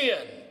of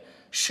sin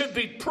should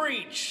be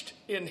preached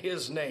in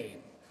his name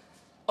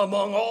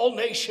among all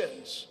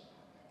nations.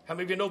 How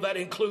many of you know that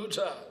includes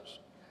us?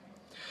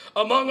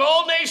 Among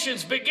all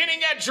nations, beginning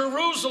at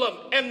Jerusalem.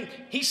 And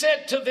he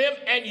said to them,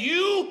 and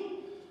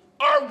you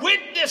are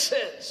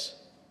witnesses.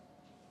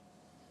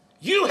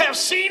 You have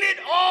seen it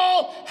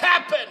all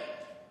happen.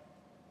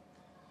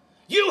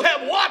 You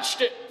have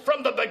watched it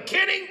from the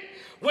beginning.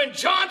 When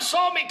John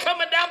saw me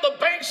coming down the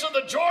banks of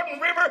the Jordan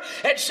River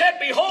and said,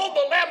 behold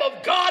the Lamb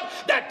of God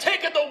that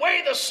taketh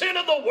away the sin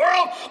of the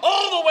world,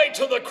 all the way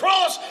to the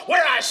cross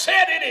where I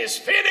said it is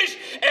finished,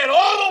 and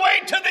all the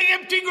way to the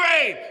empty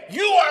grave.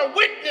 You are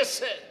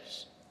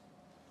witnesses.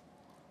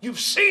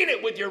 You've seen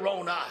it with your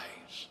own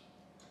eyes.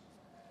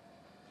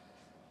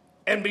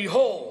 And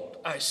behold,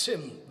 I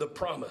send the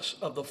promise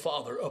of the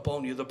Father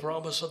upon you, the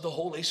promise of the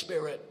Holy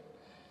Spirit,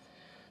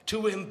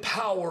 to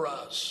empower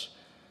us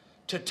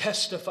to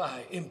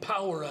testify,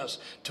 empower us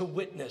to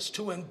witness,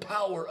 to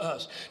empower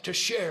us to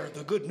share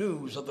the good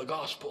news of the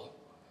gospel.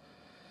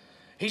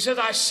 He said,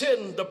 I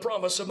send the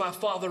promise of my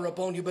Father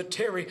upon you, but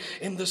tarry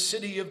in the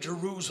city of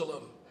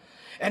Jerusalem.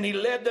 And he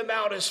led them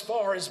out as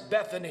far as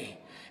Bethany.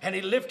 And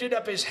he lifted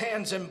up his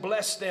hands and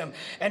blessed them.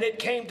 And it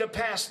came to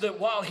pass that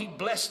while he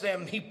blessed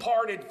them, he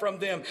parted from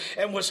them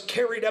and was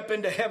carried up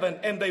into heaven.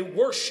 And they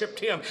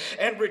worshiped him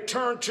and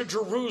returned to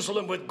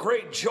Jerusalem with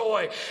great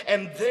joy.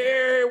 And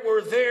they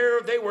were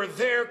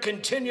there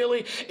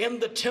continually in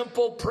the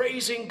temple,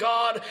 praising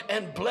God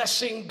and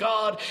blessing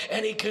God.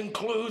 And he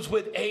concludes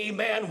with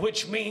amen,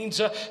 which means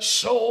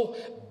so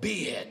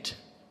be it.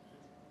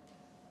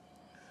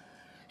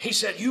 He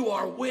said, you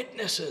are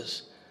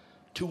witnesses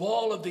to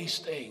all of these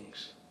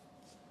things.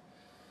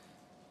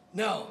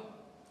 Now,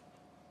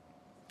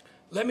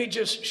 let me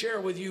just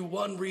share with you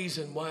one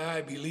reason why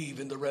I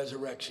believe in the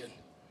resurrection.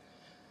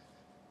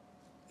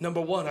 Number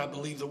one, I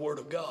believe the Word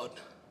of God.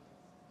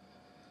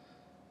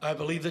 I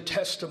believe the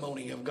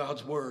testimony of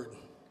God's Word.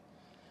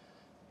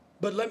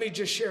 But let me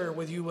just share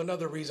with you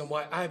another reason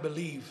why I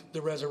believe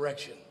the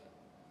resurrection.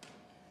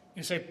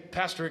 You say,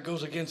 Pastor, it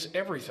goes against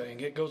everything.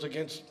 It goes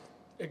against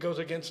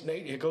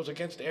nature. It goes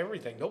against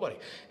everything. Nobody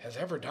has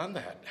ever done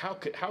that. How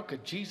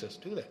could Jesus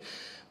do that?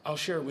 I'll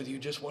share with you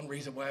just one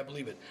reason why I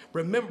believe it.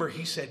 Remember,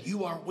 he said,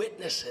 you are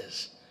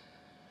witnesses.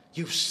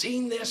 You've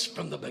seen this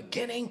from the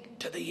beginning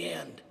to the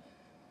end.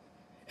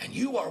 And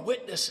you are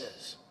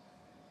witnesses.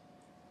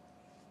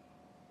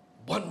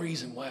 One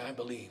reason why I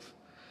believe.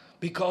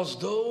 Because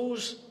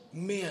those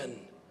men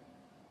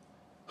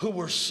who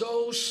were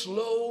so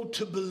slow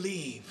to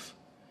believe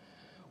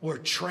were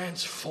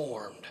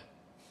transformed.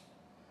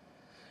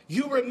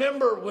 You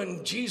remember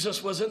when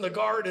Jesus was in the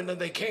garden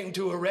and they came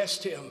to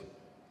arrest him.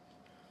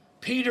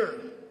 Peter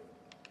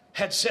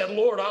had said,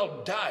 Lord,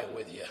 I'll die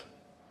with you.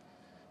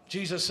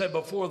 Jesus said,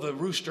 before the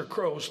rooster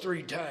crows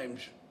 3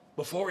 times,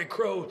 before he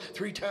crowed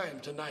 3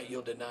 times tonight,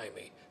 you'll deny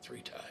me 3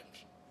 times.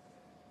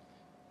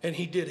 And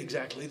he did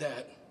exactly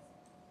that.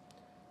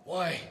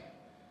 Why?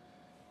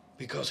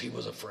 Because he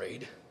was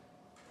afraid.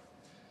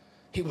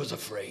 He was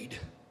afraid.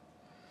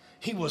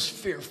 He was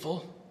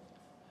fearful.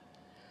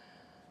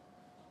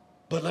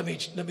 But let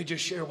me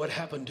just share what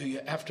happened to you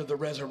after the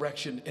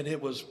resurrection, and it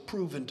was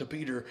proven to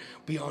Peter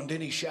beyond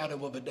any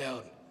shadow of a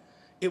doubt.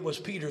 It was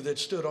Peter that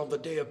stood on the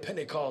day of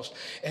Pentecost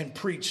and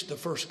preached the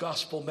first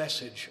gospel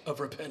message of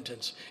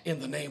repentance in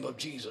the name of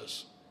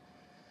Jesus.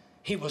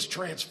 He was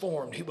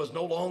transformed. He was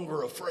no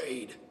longer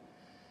afraid.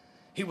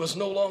 He was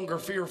no longer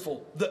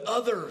fearful. The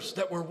others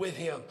that were with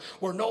him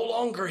were no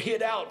longer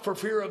hid out for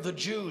fear of the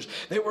Jews.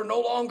 They were no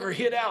longer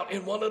hid out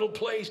in one little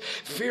place,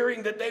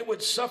 fearing that they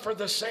would suffer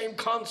the same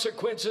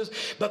consequences,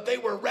 but they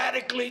were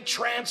radically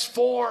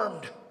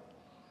transformed.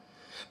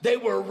 They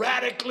were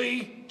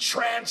radically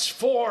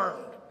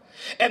transformed.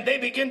 And they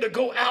begin to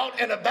go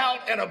out and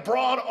about and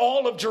abroad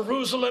all of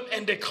Jerusalem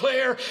and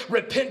declare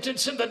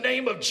repentance in the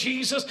name of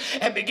Jesus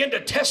and begin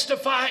to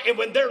testify. And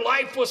when their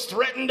life was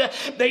threatened,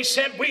 they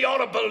said, we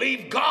ought to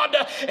believe God,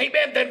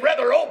 amen, then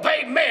rather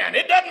obey man.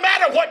 It doesn't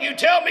matter what you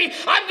tell me.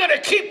 I'm going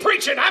to keep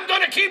preaching. I'm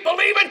going to keep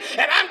believing,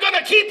 and I'm going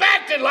to keep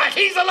acting like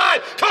he's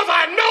alive because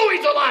I know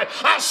he's alive.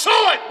 I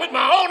saw it with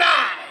my own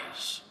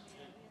eyes.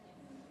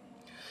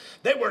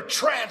 They were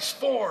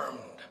transformed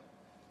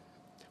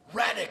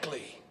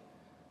radically.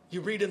 You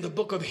read in the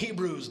book of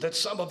Hebrews that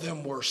some of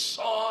them were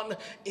sawn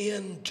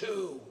in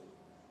two.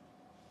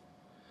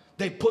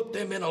 They put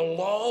them in a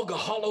log, a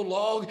hollow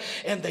log,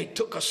 and they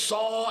took a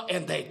saw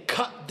and they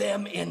cut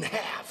them in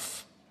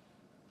half.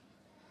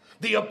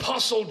 The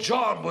Apostle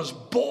John was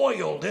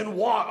boiled in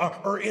water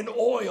or in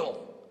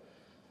oil,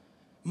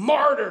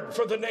 martyred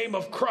for the name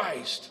of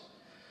Christ.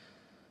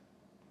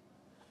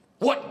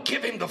 What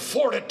gave him the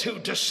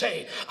fortitude to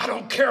say, I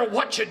don't care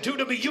what you do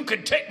to me, you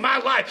can take my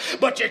life,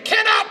 but you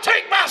cannot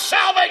take my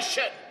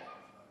salvation?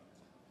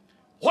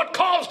 What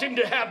caused him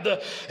to have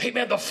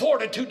the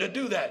fortitude to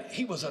do that?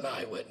 He was an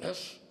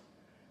eyewitness.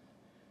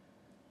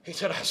 He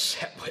said, I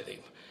sat with him.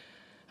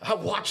 I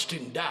watched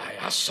him die.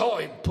 I saw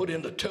him put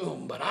in the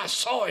tomb, but I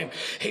saw him,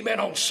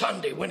 on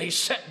Sunday when he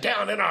sat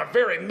down in our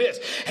very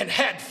midst and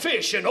had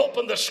fish and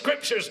opened the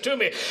scriptures to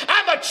me.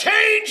 I'm a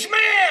changed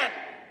man.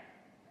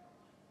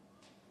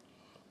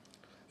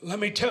 Let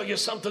me tell you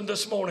something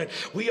this morning.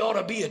 We ought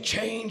to be a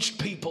changed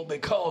people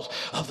because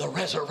of the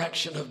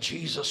resurrection of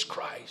Jesus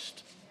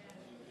Christ.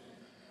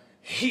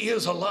 He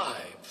is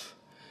alive.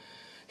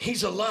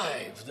 He's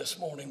alive this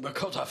morning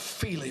because I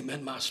feel him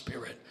in my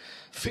spirit,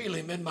 feel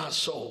him in my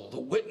soul, the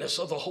witness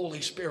of the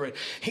Holy Spirit.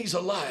 He's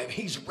alive.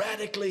 He's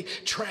radically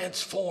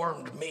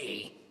transformed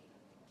me.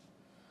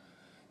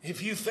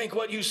 If you think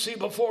what you see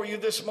before you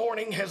this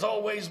morning has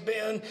always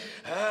been,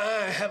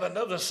 I have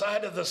another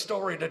side of the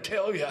story to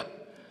tell you.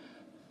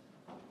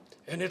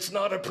 And it's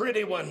not a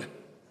pretty one.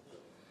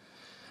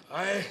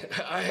 I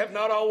have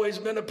not always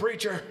been a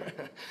preacher.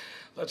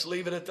 Let's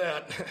leave it at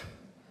that.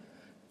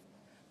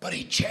 But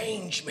he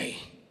changed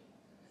me.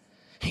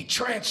 He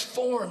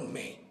transformed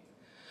me.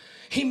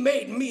 He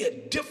made me a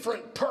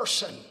different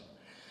person.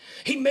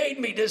 He made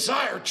me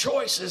desire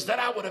choices that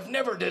I would have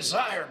never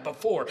desired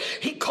before.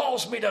 He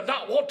caused me to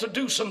not want to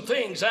do some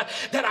things that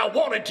I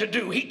wanted to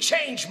do. He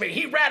changed me.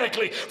 He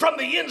radically, from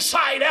the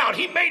inside out,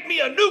 he made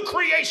me a new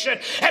creation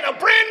and a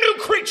brand new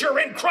creature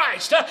in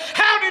Christ.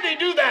 How did he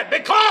do that?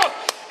 Because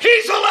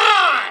he's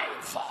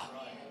alive.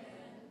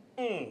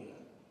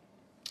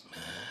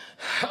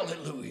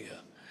 Hallelujah.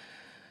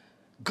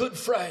 Good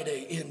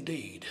Friday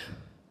indeed.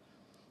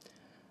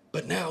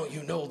 But now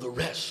you know the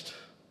rest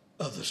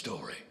of the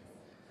story.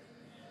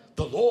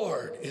 The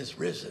Lord is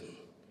risen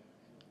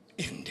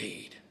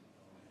indeed.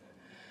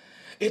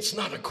 It's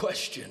not a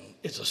question,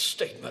 it's a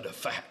statement of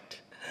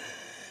fact.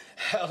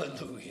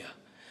 Hallelujah.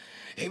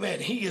 Amen.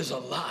 He is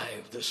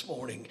alive this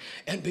morning.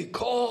 And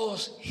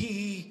because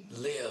he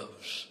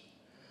lives,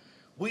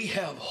 we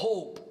have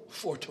hope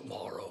for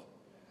tomorrow.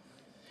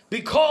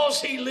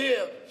 Because he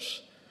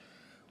lives,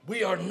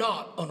 we are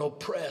not an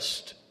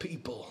oppressed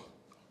people.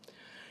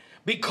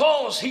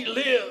 Because he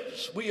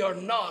lives, we are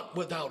not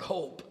without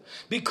hope.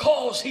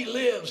 Because he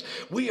lives,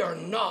 we are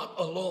not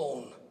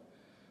alone.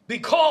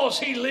 Because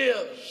he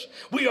lives,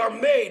 we are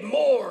made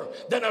more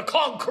than a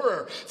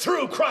conqueror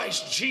through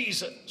Christ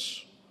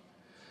Jesus.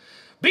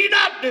 Be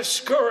not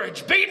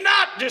discouraged. Be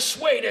not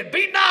dissuaded.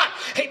 Be not,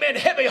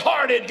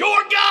 heavy-hearted.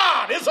 Your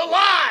God is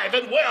alive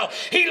and well.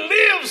 He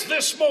lives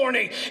this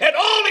morning. And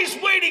all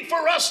he's waiting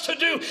for us to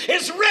do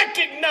is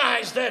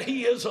recognize that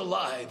he is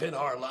alive in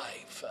our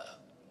life.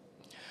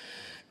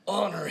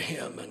 Honor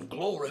him and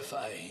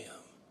glorify him.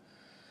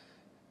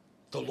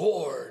 The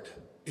Lord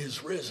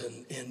is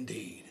risen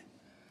indeed.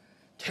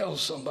 Tell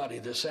somebody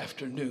this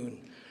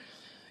afternoon,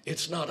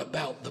 it's not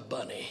about the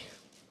bunny.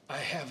 I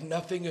have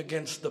nothing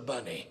against the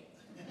bunny.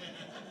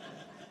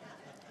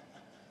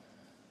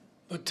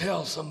 But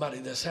tell somebody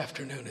this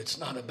afternoon, it's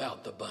not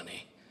about the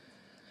bunny.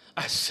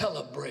 I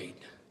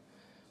celebrate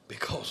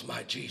because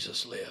my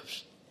Jesus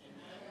lives.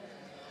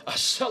 I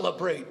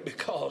celebrate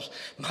because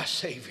my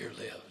Savior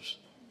lives.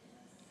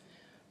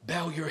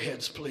 Bow your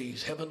heads,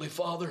 please. Heavenly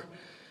Father,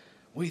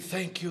 We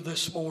thank you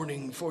this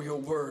morning for your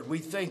word. We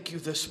thank you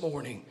this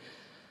morning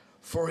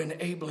for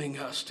enabling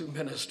us to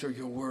minister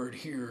your word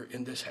here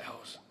in this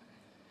house.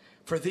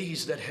 For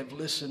these that have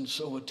listened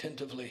so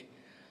attentively,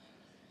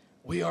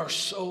 we are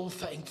so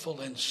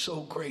thankful and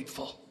so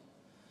grateful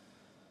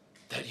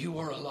that you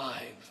are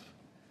alive,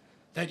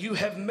 that you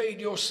have made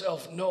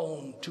yourself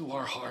known to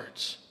our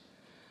hearts.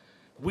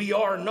 We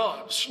are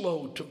not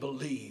slow to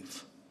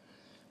believe.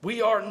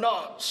 We are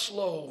not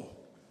slow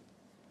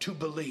to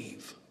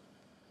believe.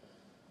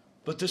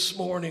 But this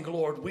morning,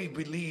 Lord, we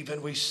believe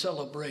and we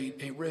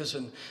celebrate a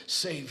risen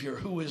Savior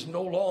who is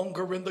no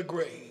longer in the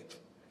grave.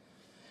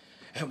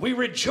 And we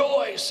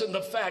rejoice in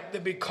the fact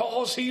that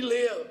because he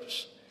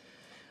lives,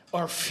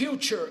 our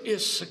future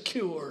is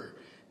secure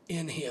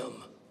in him.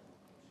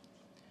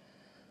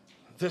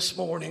 This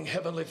morning,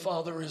 Heavenly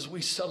Father, as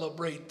we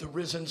celebrate the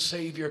risen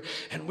Savior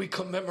and we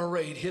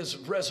commemorate his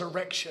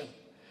resurrection,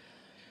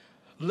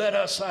 let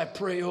us, I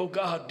pray, oh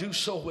God, do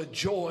so with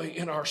joy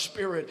in our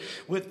spirit,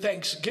 with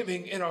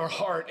thanksgiving in our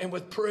heart, and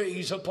with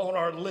praise upon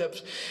our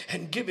lips,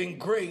 and giving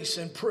grace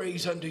and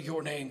praise unto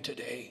your name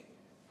today.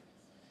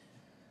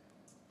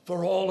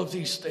 For all of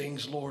these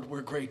things, Lord,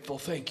 we're grateful.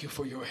 Thank you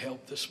for your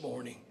help this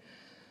morning.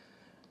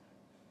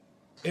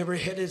 Every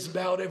head is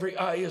bowed, every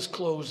eye is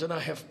closed, and I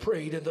have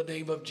prayed in the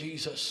name of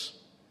Jesus.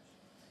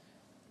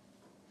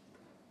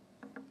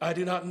 I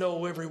do not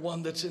know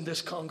everyone that's in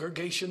this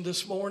congregation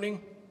this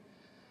morning,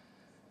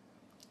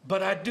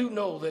 but I do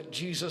know that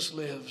Jesus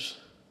lives.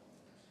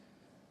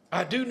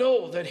 I do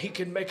know that he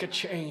can make a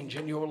change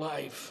in your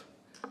life.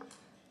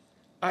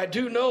 I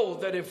do know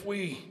that if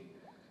we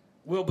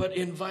will but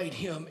invite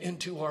him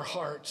into our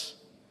hearts,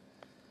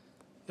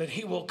 that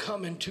he will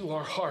come into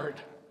our heart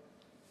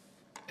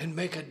and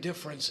make a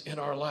difference in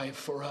our life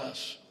for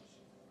us.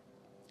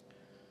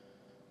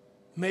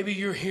 Maybe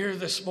you're here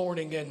this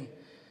morning and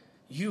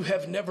you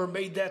have never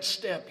made that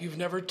step. You've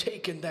never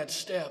taken that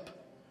step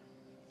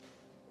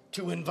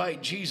to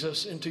invite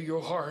Jesus into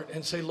your heart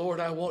and say, Lord,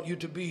 I want you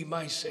to be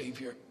my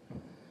Savior.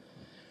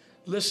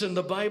 Listen,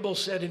 the Bible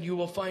said, and you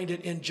will find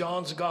it in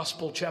John's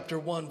Gospel, chapter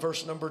 1,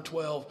 verse number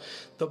 12.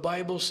 The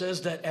Bible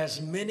says that as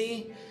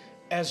many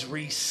as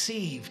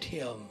received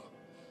him,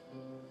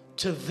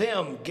 to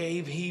them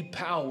gave he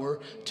power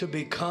to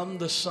become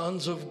the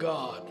sons of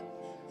God.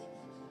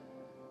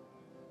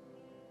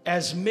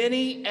 As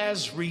many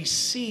as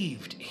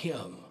received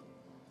him,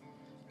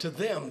 to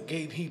them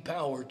gave he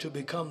power to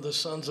become the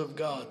sons of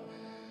God.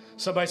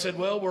 Somebody said,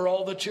 well, we're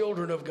all the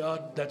children of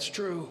God. That's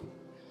true.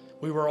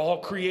 We were all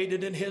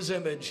created in his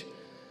image.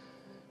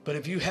 But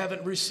if you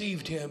haven't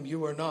received him,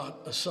 you are not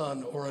a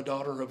son or a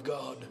daughter of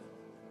God.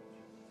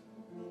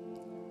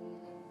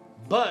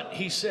 But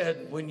he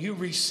said, when you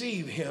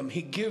receive him,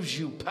 he gives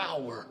you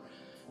power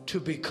to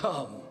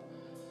become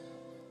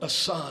a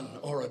son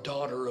or a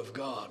daughter of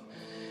God.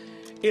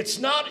 It's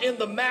not in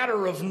the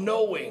matter of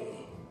knowing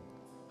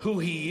who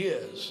he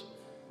is,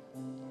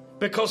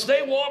 because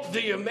they walked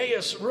the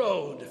Emmaus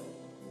road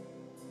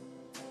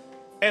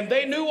and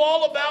they knew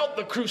all about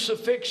the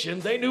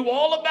crucifixion. They knew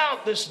all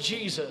about this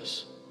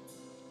Jesus,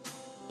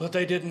 but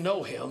they didn't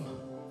know him.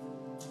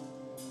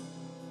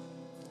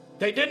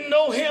 They didn't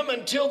know him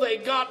until they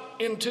got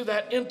into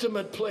that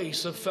intimate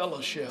place of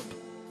fellowship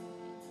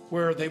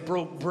where they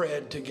broke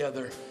bread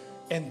together,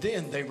 and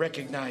then they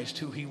recognized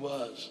who he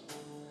was.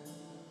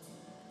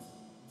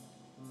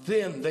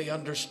 Then they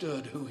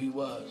understood who he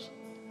was.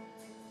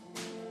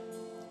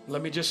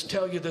 Let me just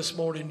tell you this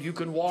morning, you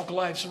can walk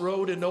life's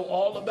road and know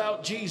all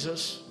about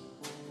Jesus,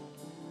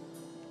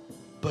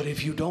 but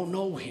if you don't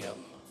know him,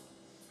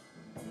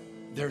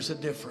 there's a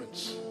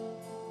difference.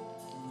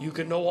 You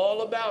can know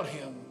all about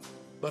him,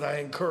 but I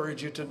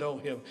encourage you to know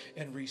him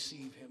and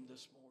receive him.